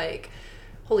just like,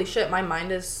 holy shit, my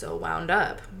mind is so wound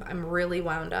up. I'm really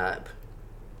wound up.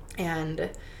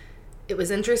 And it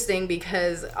was interesting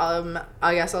because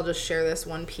I guess I'll just share this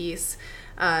one piece.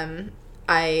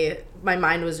 My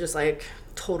mind was just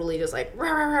totally just rah,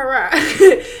 rah, rah, rah.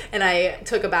 And I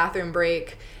took a bathroom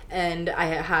break, and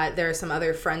there are some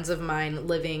other friends of mine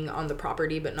living on the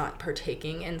property but not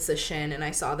partaking in sesshin, and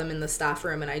I saw them in the staff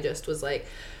room, and I just was like,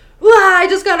 wow, I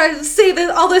just gotta say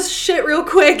all this shit real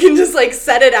quick, and just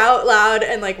said it out loud,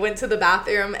 and went to the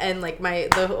bathroom, and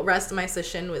the rest of my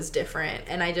sesshin was different.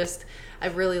 And I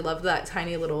really loved that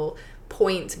tiny little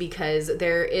point, because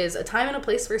there is a time and a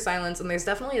place for silence, and there's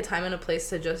definitely a time and a place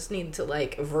to just need to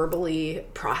verbally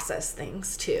process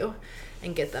things too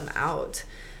and get them out.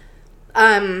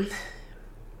 I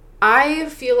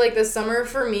feel like the summer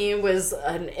for me was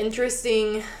an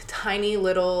interesting, tiny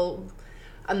little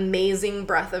amazing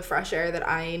breath of fresh air that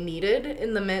I needed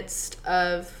in the midst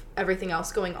of everything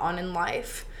else going on in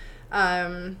life.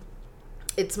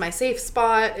 It's my safe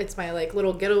spot. It's my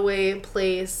little getaway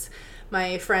place.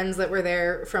 My friends that were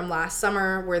there from last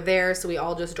summer were there, so we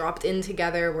all just dropped in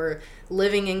together. We're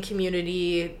living in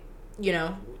community,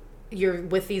 you're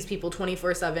with these people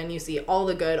 24/7. You see all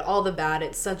the good, all the bad.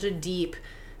 It's such a deep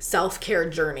self-care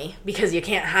journey because you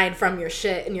can't hide from your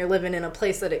shit, and you're living in a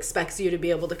place that expects you to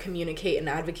be able to communicate and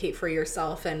advocate for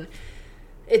yourself. And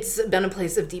it's been a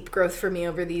place of deep growth for me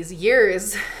over these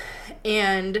years.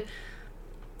 And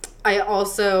I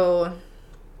also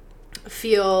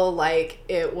feel like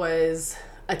it was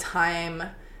a time,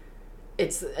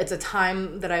 it's a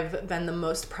time that I've been the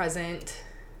most present.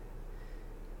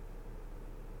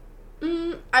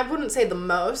 I wouldn't say the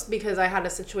most, because I had a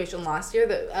situation last year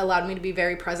that allowed me to be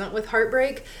very present with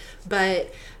heartbreak,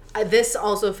 but this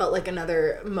also felt like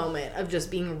another moment of just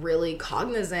being really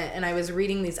cognizant. And I was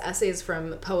reading these essays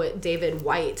from poet David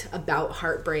White about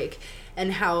heartbreak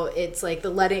and how it's like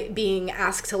being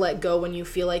asked to let go when you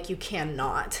feel like you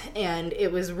cannot. And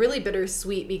it was really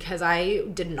bittersweet because I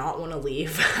did not want to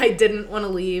leave. I didn't want to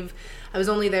leave. I was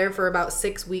only there for about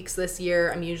 6 weeks this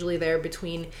year. I'm usually there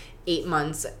between 8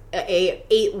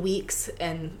 weeks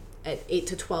and 8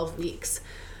 to 12 weeks.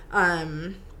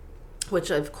 Which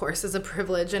of course is a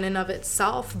privilege in and of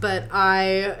itself, but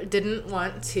I didn't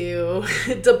want to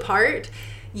depart,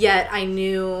 yet I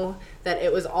knew that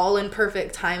it was all in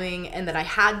perfect timing and that I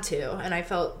had to. And I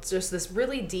felt just this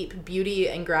really deep beauty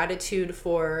and gratitude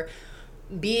for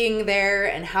being there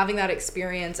and having that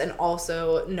experience, and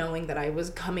also knowing that I was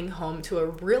coming home to a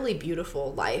really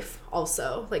beautiful life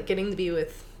also, like getting to be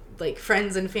with like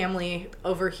friends and family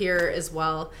over here as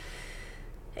well.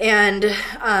 And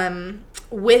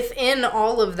within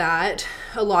all of that,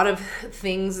 a lot of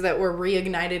things that were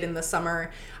reignited in the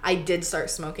summer, I did start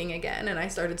smoking again, and I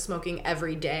started smoking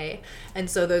every day. And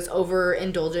so those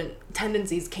overindulgent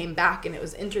tendencies came back, and it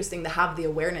was interesting to have the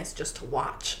awareness just to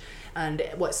watch. And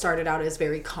what started out as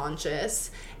very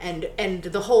conscious, and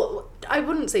the whole, I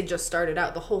wouldn't say just started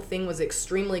out, the whole thing was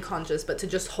extremely conscious, but to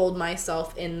just hold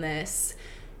myself in this,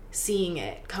 seeing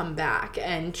it come back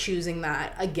and choosing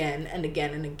that again and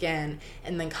again and again,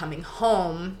 and then coming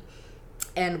home.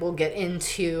 And we'll get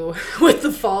into what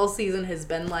the fall season has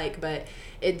been like, but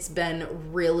it's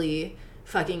been really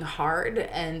fucking hard.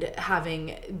 And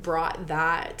having brought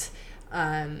that,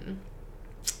 I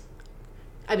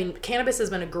mean, cannabis has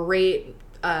been a great,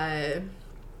 I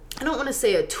don't want to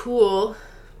say a tool,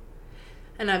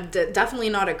 and I'm definitely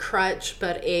not a crutch,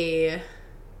 but a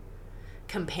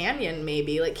companion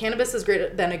maybe. Like, cannabis has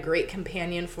been a great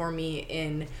companion for me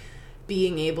in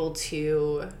being able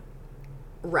to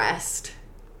rest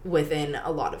within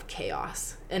a lot of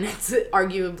chaos. And it's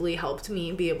arguably helped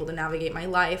me be able to navigate my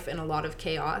life in a lot of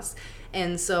chaos.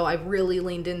 And so I've really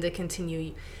leaned in to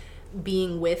continue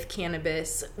being with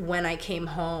cannabis when I came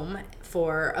home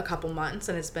for a couple months,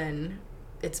 and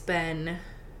it's been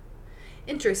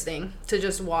interesting to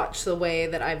just watch the way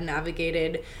that I've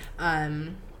navigated,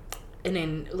 and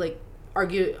in like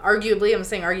arguably, I'm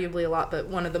saying arguably a lot, but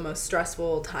one of the most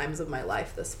stressful times of my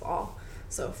life this fall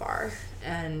so far.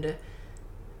 And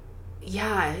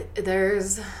yeah,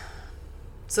 there's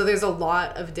a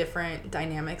lot of different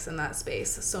dynamics in that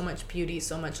space, so much beauty,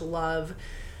 so much love,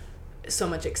 so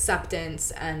much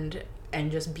acceptance, and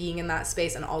just being in that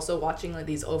space, and also watching like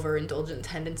these overindulgent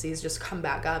tendencies just come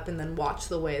back up, and then watch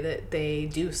the way that they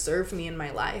do serve me in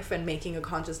my life, and making a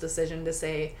conscious decision to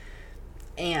say,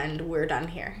 and we're done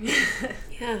here.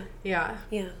 Yeah.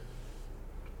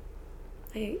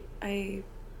 I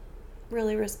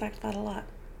really respect that a lot.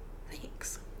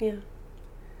 Thanks. Yeah.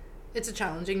 It's a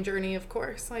challenging journey, of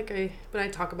course. But I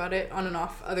talk about it on and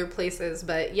off other places,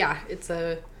 but yeah, it's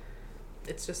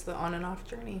just the on and off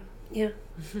journey. Yeah.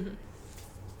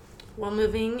 Well,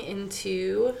 moving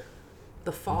into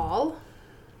the fall.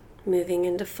 Moving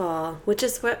into fall, which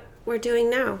is what we're doing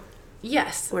now.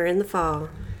 Yes. We're in the fall.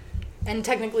 And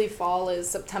technically fall is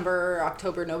September,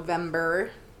 October, November.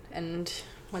 And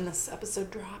when this episode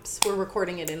drops, we're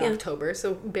recording it in October,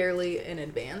 so barely in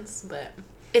advance, but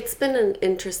it's been an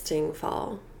interesting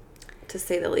fall, to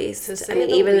say the least.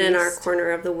 Even in our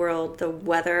corner of the world, the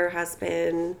weather has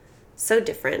been so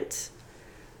different.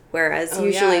 Whereas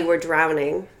usually we're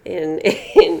drowning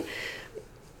in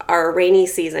our rainy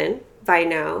season. By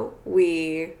now,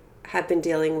 we have been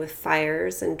dealing with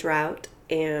fires and drought,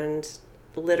 and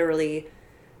literally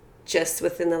just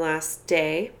within the last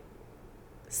day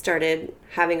started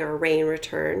having our rain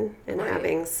return and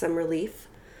having some relief.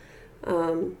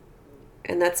 And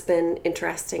that's been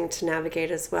interesting to navigate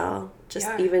as well.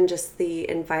 Even just the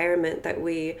environment that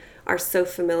we are so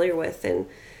familiar with and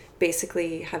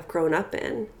basically have grown up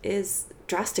in is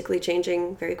drastically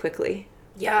changing very quickly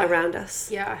around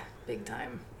us. Yeah, big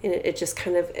time. And it just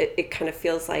kind of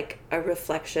feels like a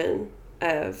reflection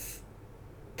of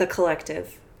the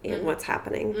collective and what's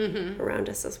happening around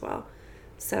us as well.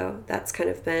 So that's kind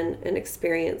of been an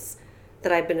experience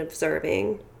that I've been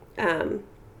observing.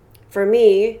 For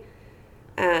me,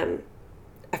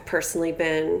 I've personally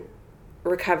been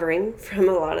recovering from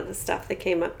a lot of the stuff that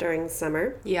came up during the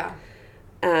summer. Yeah.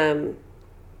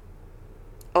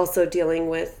 Also dealing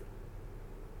with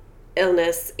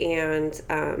illness and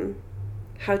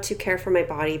how to care for my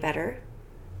body better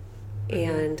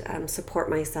and support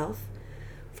myself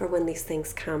for when these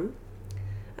things come.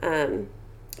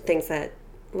 Things that,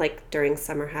 like, during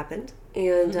summer happened.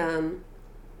 And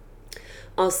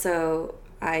also,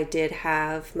 I did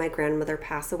have my grandmother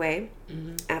pass away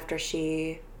after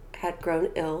she had grown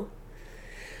ill.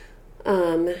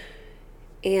 And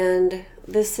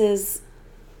this is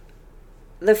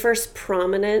the first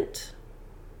prominent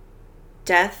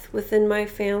death within my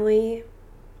family,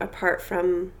 apart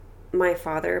from my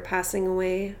father passing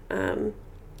away.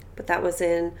 But that was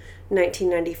in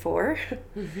 1994.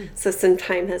 So some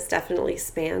time has definitely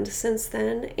spanned since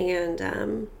then.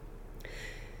 And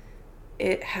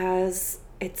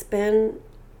it's been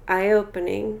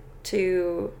eye-opening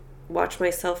to watch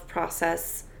myself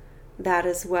process that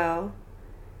as well.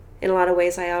 In a lot of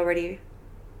ways, I already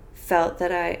felt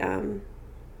that I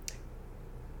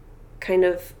kind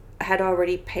of had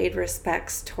already paid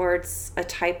respects towards a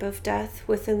type of death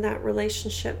within that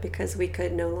relationship, because we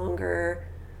could no longer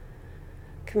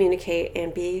communicate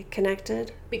and be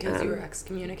connected. Because you were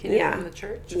excommunicated from the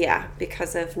church? Yeah,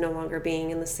 because of no longer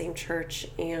being in the same church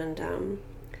and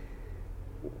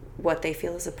what they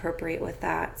feel is appropriate with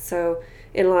that. So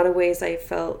in a lot of ways, I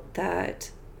felt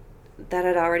that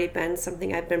had already been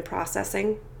something I've been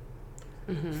processing.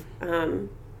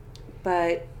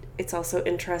 But it's also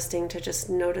interesting to just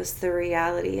notice the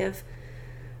reality of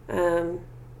the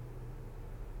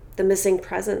missing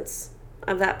presence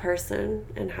of that person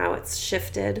and how it's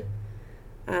shifted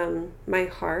my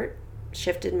heart,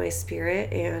 shifted my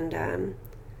spirit, and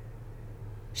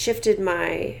shifted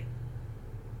my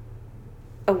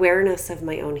awareness of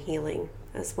my own healing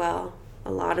as well.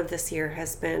 A lot of this year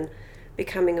has been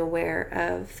becoming aware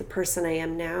of the person I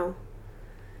am now,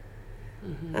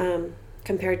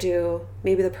 compared to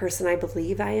maybe the person I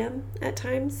believe I am at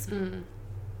times.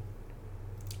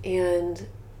 And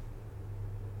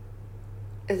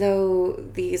though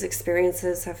these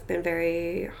experiences have been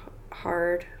very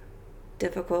hard,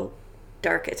 difficult,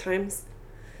 dark at times,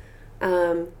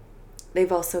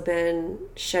 they've also been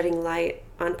shedding light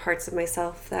on parts of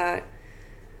myself that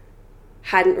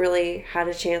hadn't really had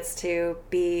a chance to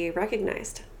be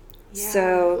recognized. Yeah.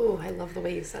 So, I love the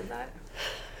way you said that.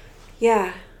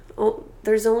 Yeah.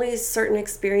 There's only certain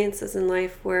experiences in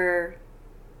life where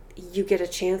you get a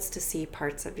chance to see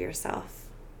parts of yourself,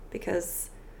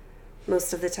 because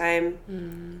most of the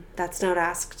time that's not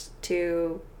asked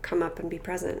to come up and be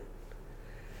present.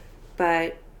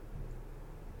 But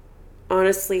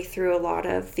honestly, through a lot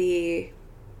of the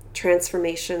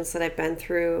transformations that I've been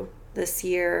through this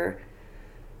year,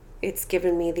 it's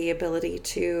given me the ability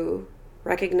to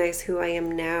recognize who I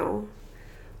am now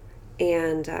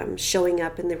and showing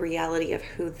up in the reality of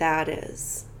who that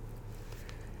is.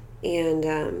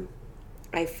 And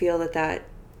I feel that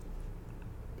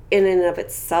in and of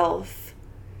itself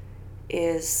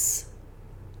is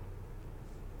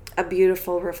a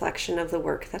beautiful reflection of the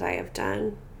work that I have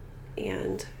done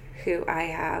and who I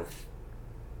have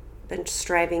been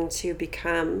striving to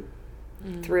become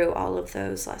through all of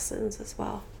those lessons as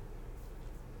well.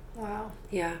 Wow.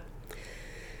 Yeah.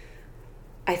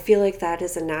 I feel like that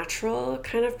is a natural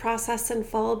kind of process and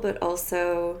fall, but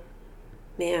also,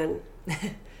 man,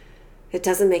 it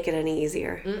doesn't make it any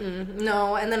easier.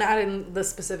 No, and then add in the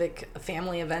specific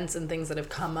family events and things that have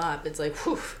come up. It's like,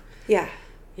 whew. Yeah,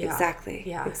 exactly.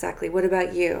 Yeah. Exactly. What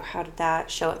about you? How did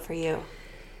that show up for you?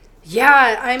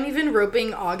 Yeah, I'm even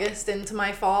roping August into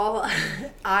my fall.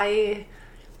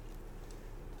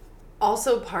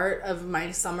 Also, part of my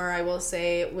summer, I will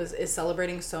say, is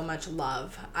celebrating so much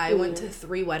love. I went to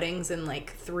 3 weddings in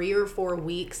like 3 or 4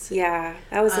 weeks. Yeah,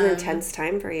 that was an intense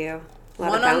time for you. A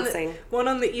lot of bouncing. One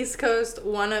on the East Coast,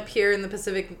 one up here in the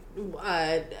Pacific,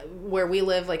 where we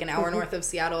live, like an hour north of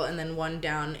Seattle, and then one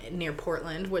down near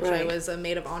Portland, which I was a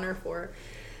maid of honor for.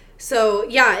 So,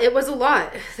 yeah, it was a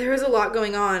lot. There was a lot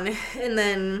going on. And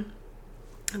then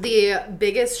the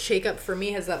biggest shakeup for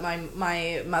me is that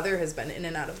my mother has been in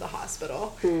and out of the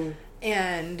hospital.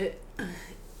 And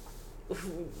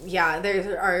yeah,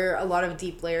 there are a lot of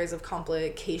deep layers of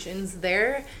complications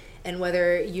there. And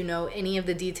whether you know any of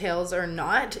the details or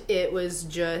not, it was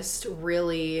just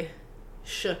really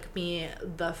shook me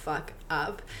the fuck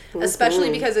up.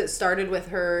 Especially because it started with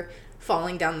her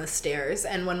falling down the stairs.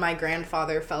 And when my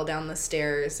grandfather fell down the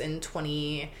stairs in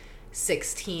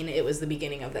 2016, it was the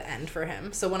beginning of the end for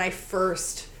him. So when I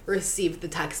first received the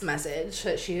text message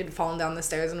that she had fallen down the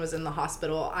stairs and was in the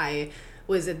hospital, I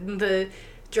was in the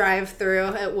drive-thru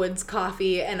at Woods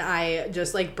Coffee and I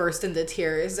just like burst into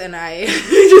tears, and I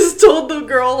just told the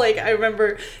girl, like, I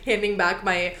remember handing back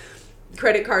my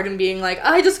credit card and being like,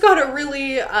 I just got a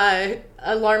really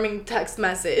alarming text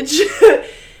message.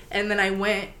 And then I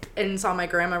went and saw my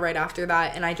grandma right after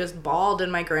that, and I just bawled in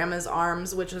my grandma's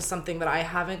arms, which is something that I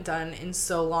haven't done in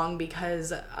so long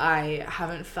because I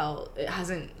haven't felt, it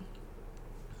hasn't,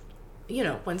 you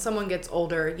know, when someone gets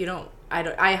older, I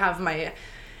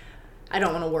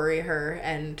don't want to worry her,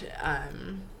 and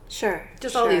Sure.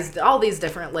 Just sure. all these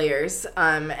different layers.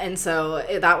 And so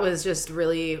that was just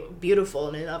really beautiful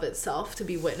in and of itself to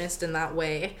be witnessed in that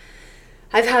way.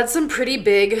 I've had some pretty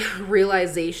big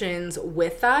realizations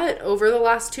with that over the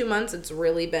last 2 months. It's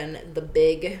really been the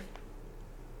big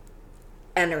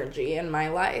energy in my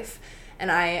life. And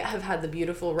I have had the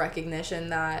beautiful recognition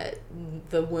that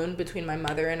the wound between my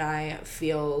mother and I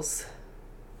feels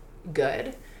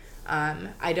good.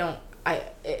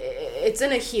 It's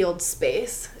in a healed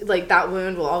space. Like, that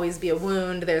wound will always be a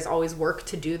wound. There's always work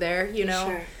to do there, you know?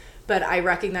 Sure. But I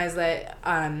recognize that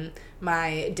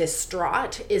my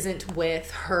distraught isn't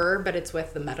with her, but it's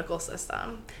with the medical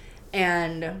system.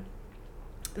 And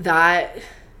that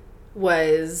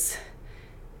was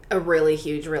a really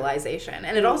huge realization.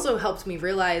 And it also helped me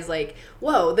realize, like,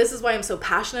 whoa, this is why I'm so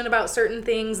passionate about certain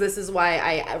things. This is why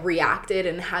I reacted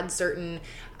and had certain...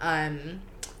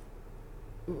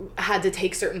 had to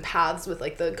take certain paths with,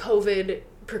 like, the COVID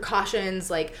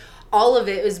precautions. Like, all of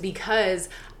it was because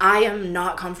I am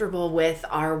not comfortable with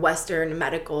our Western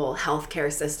medical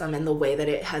healthcare system and the way that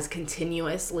it has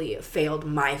continuously failed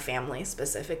my family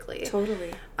specifically.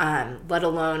 Totally. Let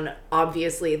alone,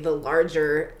 obviously, the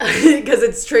larger, because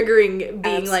it's triggering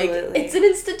being Absolutely. like, it's an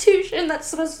institution that's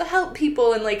supposed to help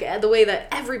people, and, like, the way that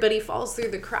everybody falls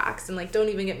through the cracks. And, like, don't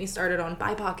even get me started on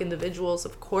BIPOC individuals,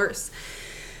 of course.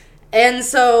 And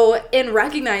so in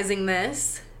recognizing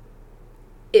this,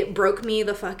 it broke me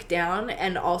the fuck down,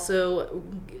 and also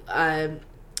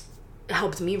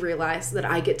helped me realize that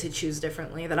I get to choose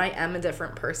differently, that I am a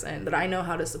different person, that I know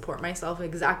how to support myself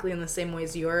exactly in the same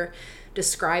ways you're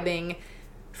describing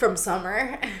from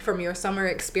your summer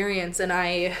experience. And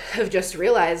I have just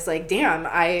realized, like, damn,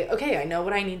 I know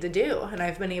what I need to do. And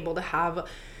I've been able to have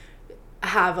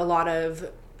a lot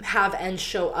of,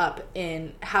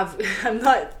 I'm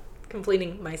not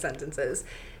completing my sentences,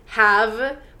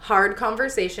 have hard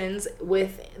conversations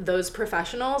with those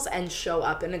professionals and show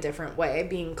up in a different way,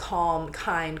 being calm,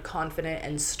 kind, confident,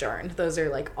 and stern. Those are,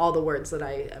 like, all the words that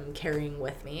I am carrying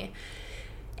with me.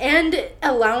 And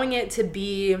allowing it to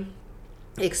be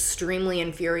extremely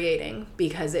infuriating,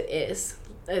 because it is.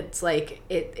 It's like,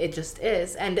 it just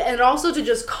is. And also to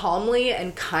just calmly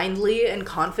and kindly and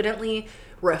confidently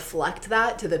reflect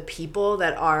that to the people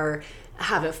that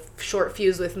have a short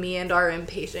fuse with me and are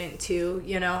impatient too,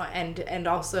 you know, and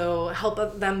also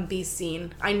help them be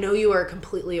seen. I know you are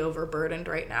completely overburdened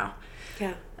right now.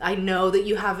 Yeah. I know that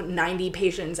you have 90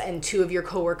 patients and 2 of your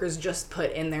coworkers just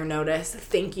put in their notice.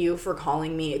 Thank you for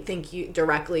calling me. Thank you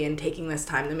directly and taking this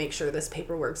time to make sure this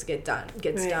paperwork gets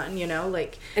done, you know,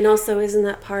 like. And also, isn't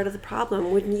that part of the problem?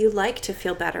 Wouldn't you like to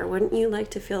feel better? Wouldn't you like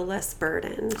to feel less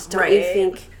burdened?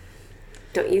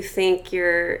 Don't you think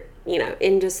your, you know,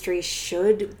 industry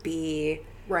should be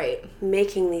right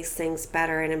making these things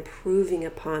better and improving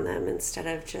upon them instead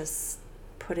of just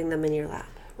putting them in your lap?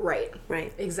 Right.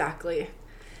 Exactly.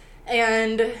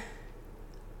 And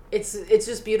it's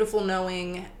just beautiful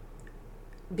knowing,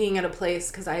 being at a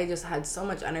place, because I just had so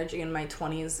much energy in my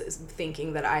 20s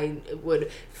thinking that I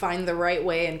would find the right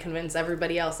way and convince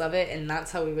everybody else of it, and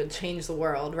that's how we would change the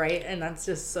world, right? And that's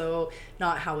just so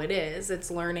not how it is.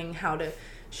 It's learning how to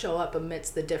show up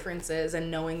amidst the differences and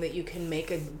knowing that you can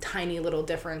make a tiny little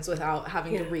difference without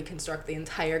having to reconstruct the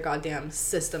entire goddamn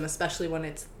system, especially when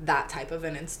it's that type of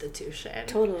an institution.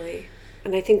 Totally.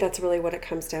 And I think that's really what it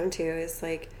comes down to, is,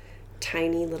 like,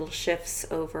 tiny little shifts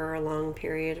over a long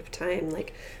period of time.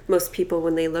 Like, most people,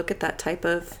 when they look at that type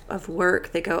of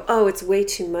work, they go, oh, it's way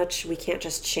too much. We can't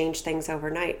just change things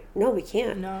overnight. No, we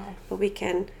can't. No. But we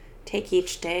can take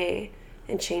each day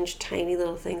and change tiny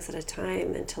little things at a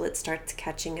time until it starts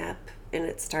catching up and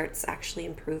it starts actually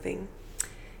improving.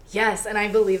 Yes, and I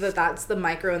believe that that's the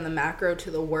micro and the macro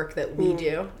to the work that we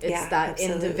do. It's that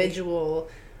absolutely. Individual.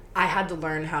 I had to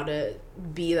learn how to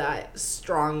be that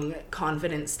strong,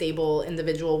 confident, stable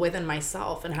individual within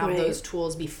myself and have those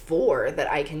tools before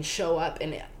that I can show up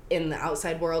in the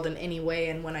outside world in any way.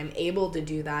 And when I'm able to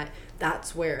do that,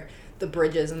 that's where the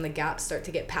bridges and the gaps start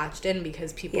to get patched in,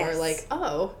 because people are like,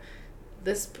 oh,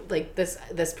 this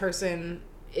person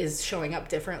is showing up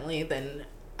differently than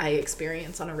I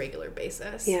experience on a regular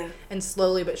basis. Yeah. And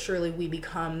slowly but surely we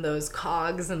become those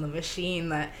cogs in the machine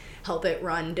that help it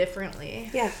run differently.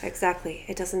 Yeah, exactly.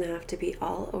 It doesn't have to be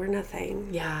all or nothing.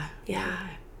 Yeah.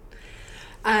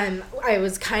 I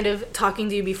was kind of talking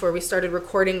to you before we started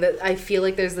recording that I feel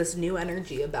like there's this new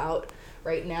energy about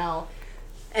right now.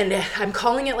 And I'm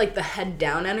calling it like the head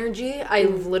down energy.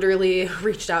 I've literally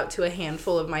reached out to a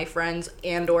handful of my friends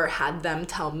and or had them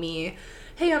tell me,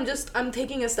 hey, I'm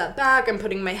taking a step back. I'm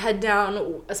putting my head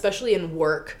down, especially in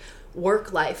work.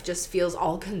 Work life just feels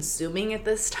all consuming at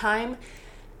this time.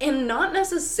 And not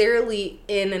necessarily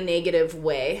in a negative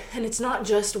way. And it's not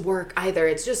just work either.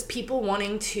 It's just people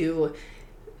wanting to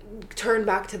turn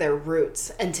back to their roots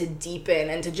and to deepen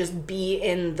and to just be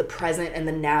in the present and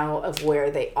the now of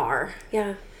where they are.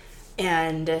 Yeah.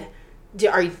 And do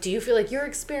you feel like you're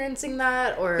experiencing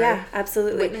that or yeah,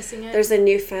 absolutely witnessing it? There's a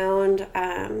newfound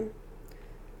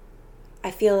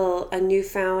I feel a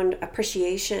newfound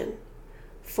appreciation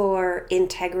for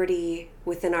integrity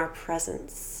within our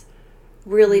presence.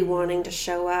 Really wanting to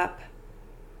show up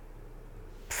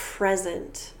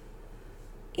present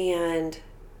and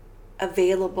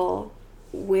available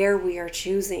where we are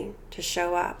choosing to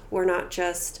show up. We're not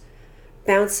just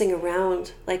bouncing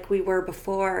around like we were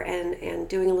before and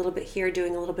doing a little bit here,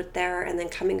 doing a little bit there, and then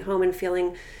coming home and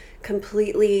feeling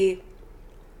completely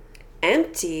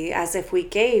empty as if we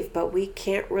gave, but we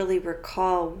can't really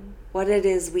recall what it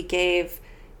is we gave,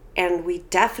 and we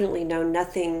definitely know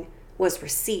nothing was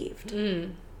received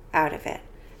out of it.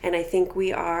 And I think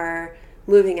we are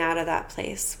moving out of that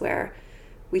place where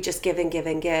we just give and give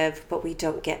and give, but we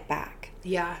don't get back.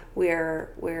 Yeah.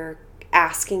 We're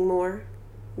asking more.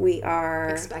 We are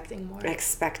expecting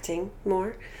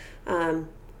more.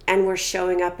 And we're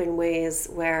showing up in ways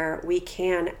where we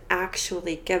can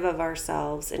actually give of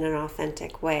ourselves in an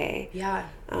authentic way. Yeah.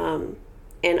 And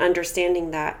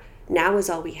understanding that now is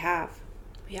all we have.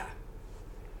 Yeah.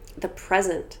 The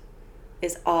present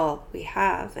is all we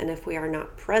have. And if we are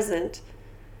not present,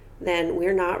 then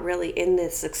we're not really in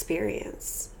this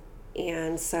experience.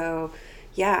 And so,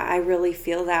 yeah, I really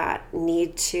feel that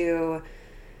need to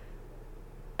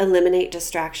eliminate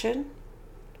distraction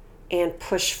and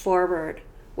push forward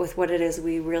with what it is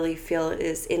we really feel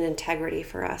is in integrity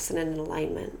for us and in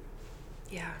alignment.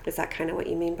 Yeah. Is that kind of what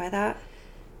you mean by that?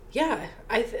 Yeah,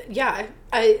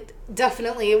 I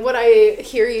definitely, what I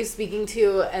hear you speaking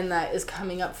to and that is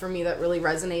coming up for me that really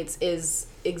resonates is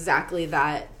exactly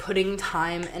that, putting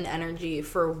time and energy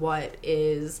for what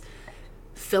is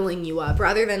filling you up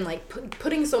rather than like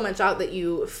putting so much out that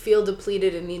you feel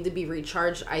depleted and need to be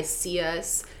recharged. I see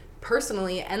us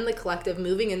personally and the collective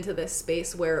moving into this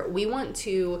space where we want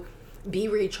to be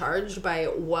recharged by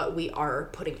what we are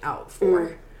putting out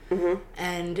for. Mm-hmm.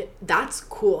 And that's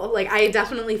cool. Like, I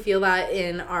definitely feel that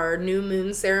in our new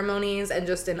moon ceremonies and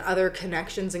just in other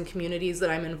connections and communities that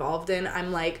I'm involved in.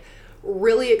 I'm like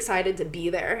really excited to be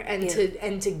there and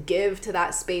to give to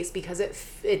that space because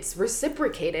it's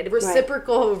reciprocated,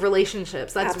 reciprocal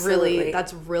relationships. That's really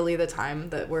the time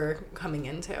that we're coming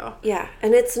into. Yeah,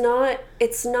 and it's not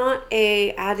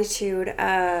a attitude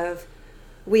of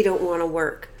we don't want to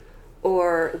work,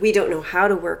 or we don't know how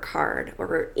to work hard,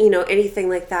 or, anything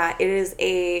like that. It is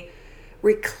a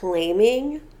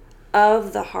reclaiming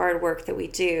of the hard work that we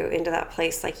do into that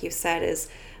place, like you said, is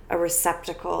a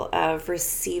receptacle of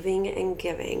receiving and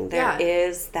giving. There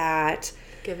is that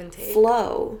give and take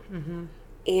flow. Mm-hmm.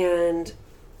 And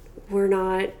we're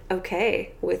not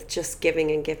okay with just giving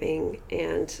and giving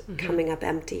and coming up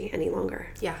empty any longer.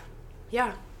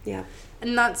 Yeah.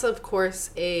 And that's, of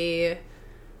course, a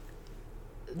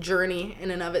journey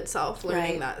in and of itself,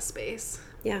 learning that space.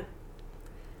 Yeah.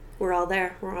 We're all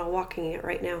there. We're all walking it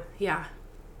right now. Yeah.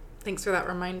 Thanks for that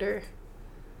reminder.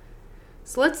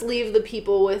 So let's leave the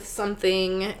people with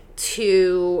something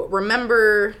to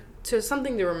remember.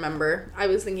 I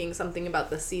was thinking something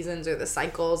about the seasons or the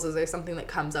cycles. Is there something that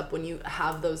comes up when you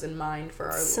have those in mind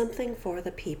for something for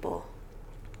the people?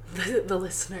 The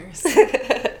listeners.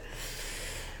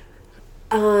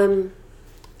 I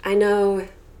know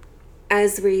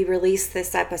as we release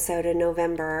this episode in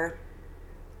November,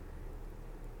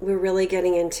 we're really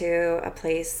getting into a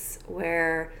place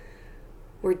where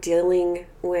we're dealing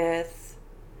with,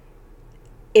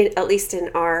 at least in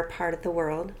our part of the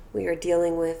world, we are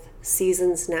dealing with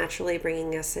seasons naturally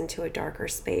bringing us into a darker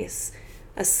space,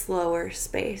 a slower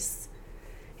space.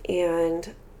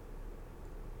 And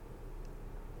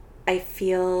I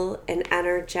feel an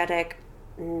energetic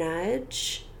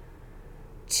nudge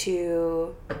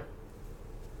to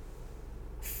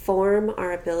form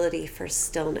our ability for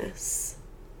stillness,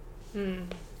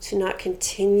 to not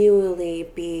continually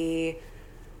be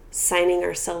signing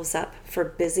ourselves up for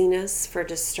busyness, for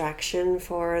distraction,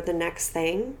 for the next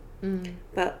thing,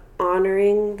 but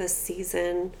honoring the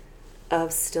season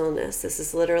of stillness. This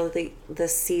is literally the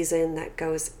season that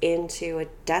goes into a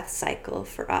death cycle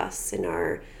for us in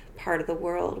our part of the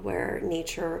world, where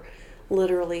nature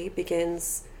literally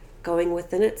begins going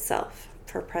within itself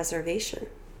for preservation.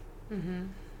 Mm-hmm.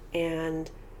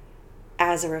 And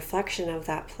as a reflection of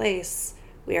that place,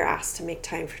 we are asked to make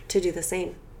time to do the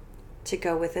same, to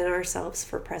go within ourselves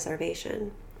for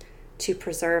preservation, to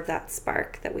preserve that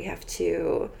spark that we have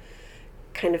to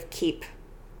kind of keep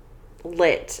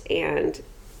lit and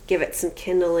give it some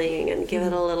kindling and give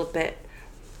it a little bit,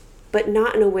 but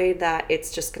not in a way that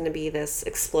it's just going to be this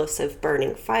explosive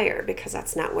burning fire, because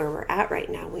that's not where we're at right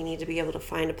now. We need to be able to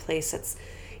find a place that's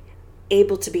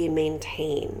able to be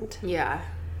maintained. Yeah.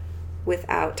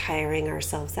 Without tiring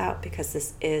ourselves out, because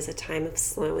this is a time of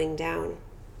slowing down.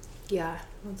 Yeah,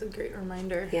 that's a great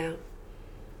reminder. Yeah.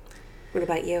 What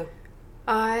about you?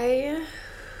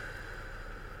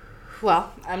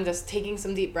 Well, I'm just taking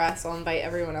some deep breaths. I'll invite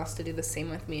everyone else to do the same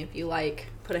with me if you like.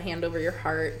 Put a hand over your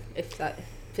heart if that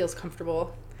feels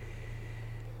comfortable.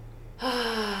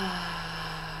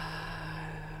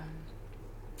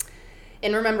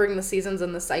 In remembering the seasons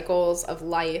and the cycles of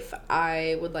life,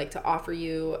 I would like to offer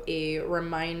you a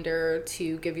reminder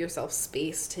to give yourself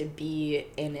space to be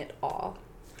in it all.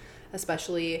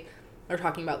 Especially, we're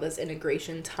talking about this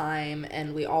integration time,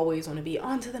 and we always want to be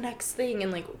on to the next thing,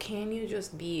 and like, can you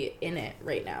just be in it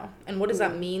right now? And what does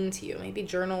that mean to you? Maybe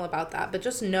journal about that, but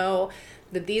just know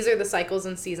that these are the cycles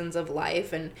and seasons of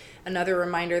life. And another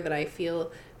reminder that I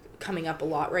feel coming up a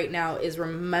lot right now is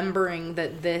remembering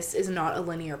that this is not a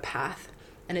linear path,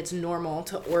 and it's normal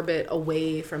to orbit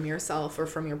away from yourself or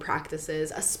from your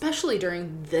practices, especially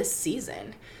during this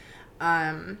season.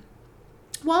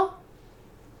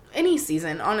 Any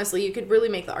season, honestly. You could really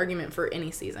make the argument for any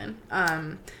season.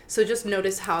 So just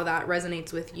notice how that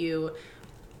resonates with you,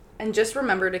 and just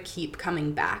remember to keep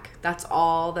coming back. That's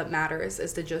all that matters,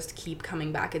 is to just keep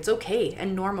coming back. It's okay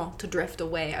and normal to drift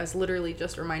away. I was literally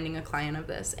just reminding a client of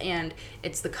this, and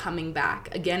it's the coming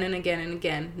back again and again and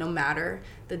again, no matter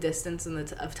the distance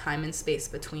and of time and space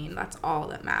between. That's all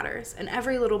that matters, and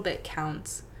every little bit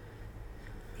counts.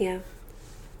 Yeah.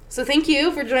 So thank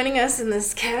you for joining us in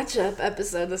this catch-up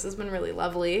episode. This has been really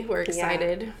lovely. We're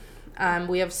excited. Yeah.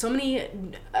 We have so many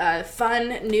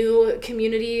fun, new,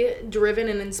 community-driven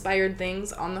and inspired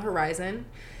things on the horizon.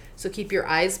 So keep your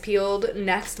eyes peeled.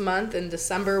 Next month in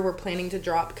December, we're planning to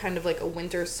drop kind of like a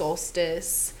winter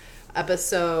solstice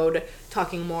episode,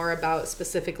 talking more about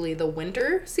specifically the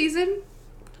winter season.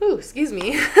 Ooh, excuse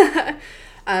me.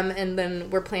 And then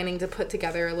we're planning to put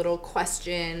together a little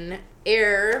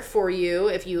questionnaire for you,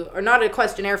 or not a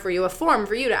questionnaire for you, a form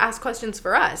for you to ask questions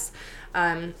for us.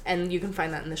 And you can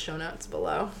find that in the show notes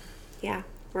below. Yeah,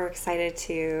 we're excited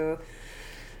to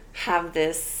have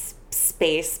this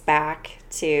space back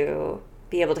to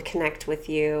be able to connect with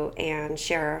you and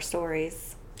share our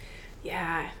stories.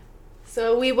 Yeah.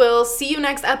 So we will see you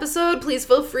next episode. Please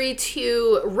feel free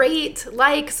to rate,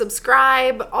 like,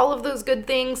 subscribe, all of those good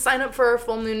things. Sign up for our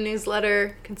full moon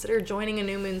newsletter. Consider joining a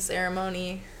new moon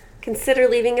ceremony. Consider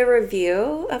leaving a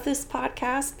review of this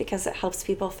podcast, because it helps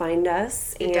people find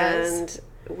us. It does.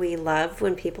 We love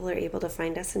when people are able to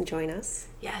find us and join us.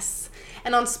 Yes.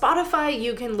 And on Spotify,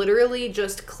 you can literally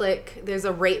just click, there's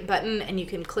a rate button, and you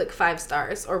can click 5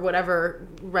 stars or whatever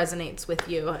resonates with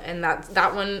you. And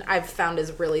that one I've found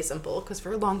is really simple, because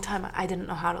for a long time I didn't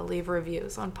know how to leave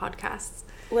reviews on podcasts.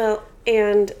 Well,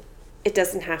 and it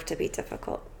doesn't have to be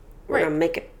difficult. We're Right. gonna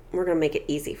make it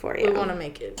easy for you. We want to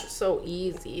make it so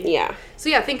easy. Yeah. So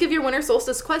yeah, think of your winter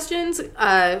solstice questions.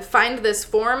 Find this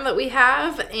form that we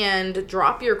have and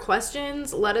drop your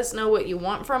questions. Let us know what you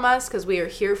want from us, because we are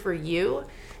here for you,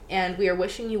 and we are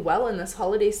wishing you well in this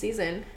holiday season.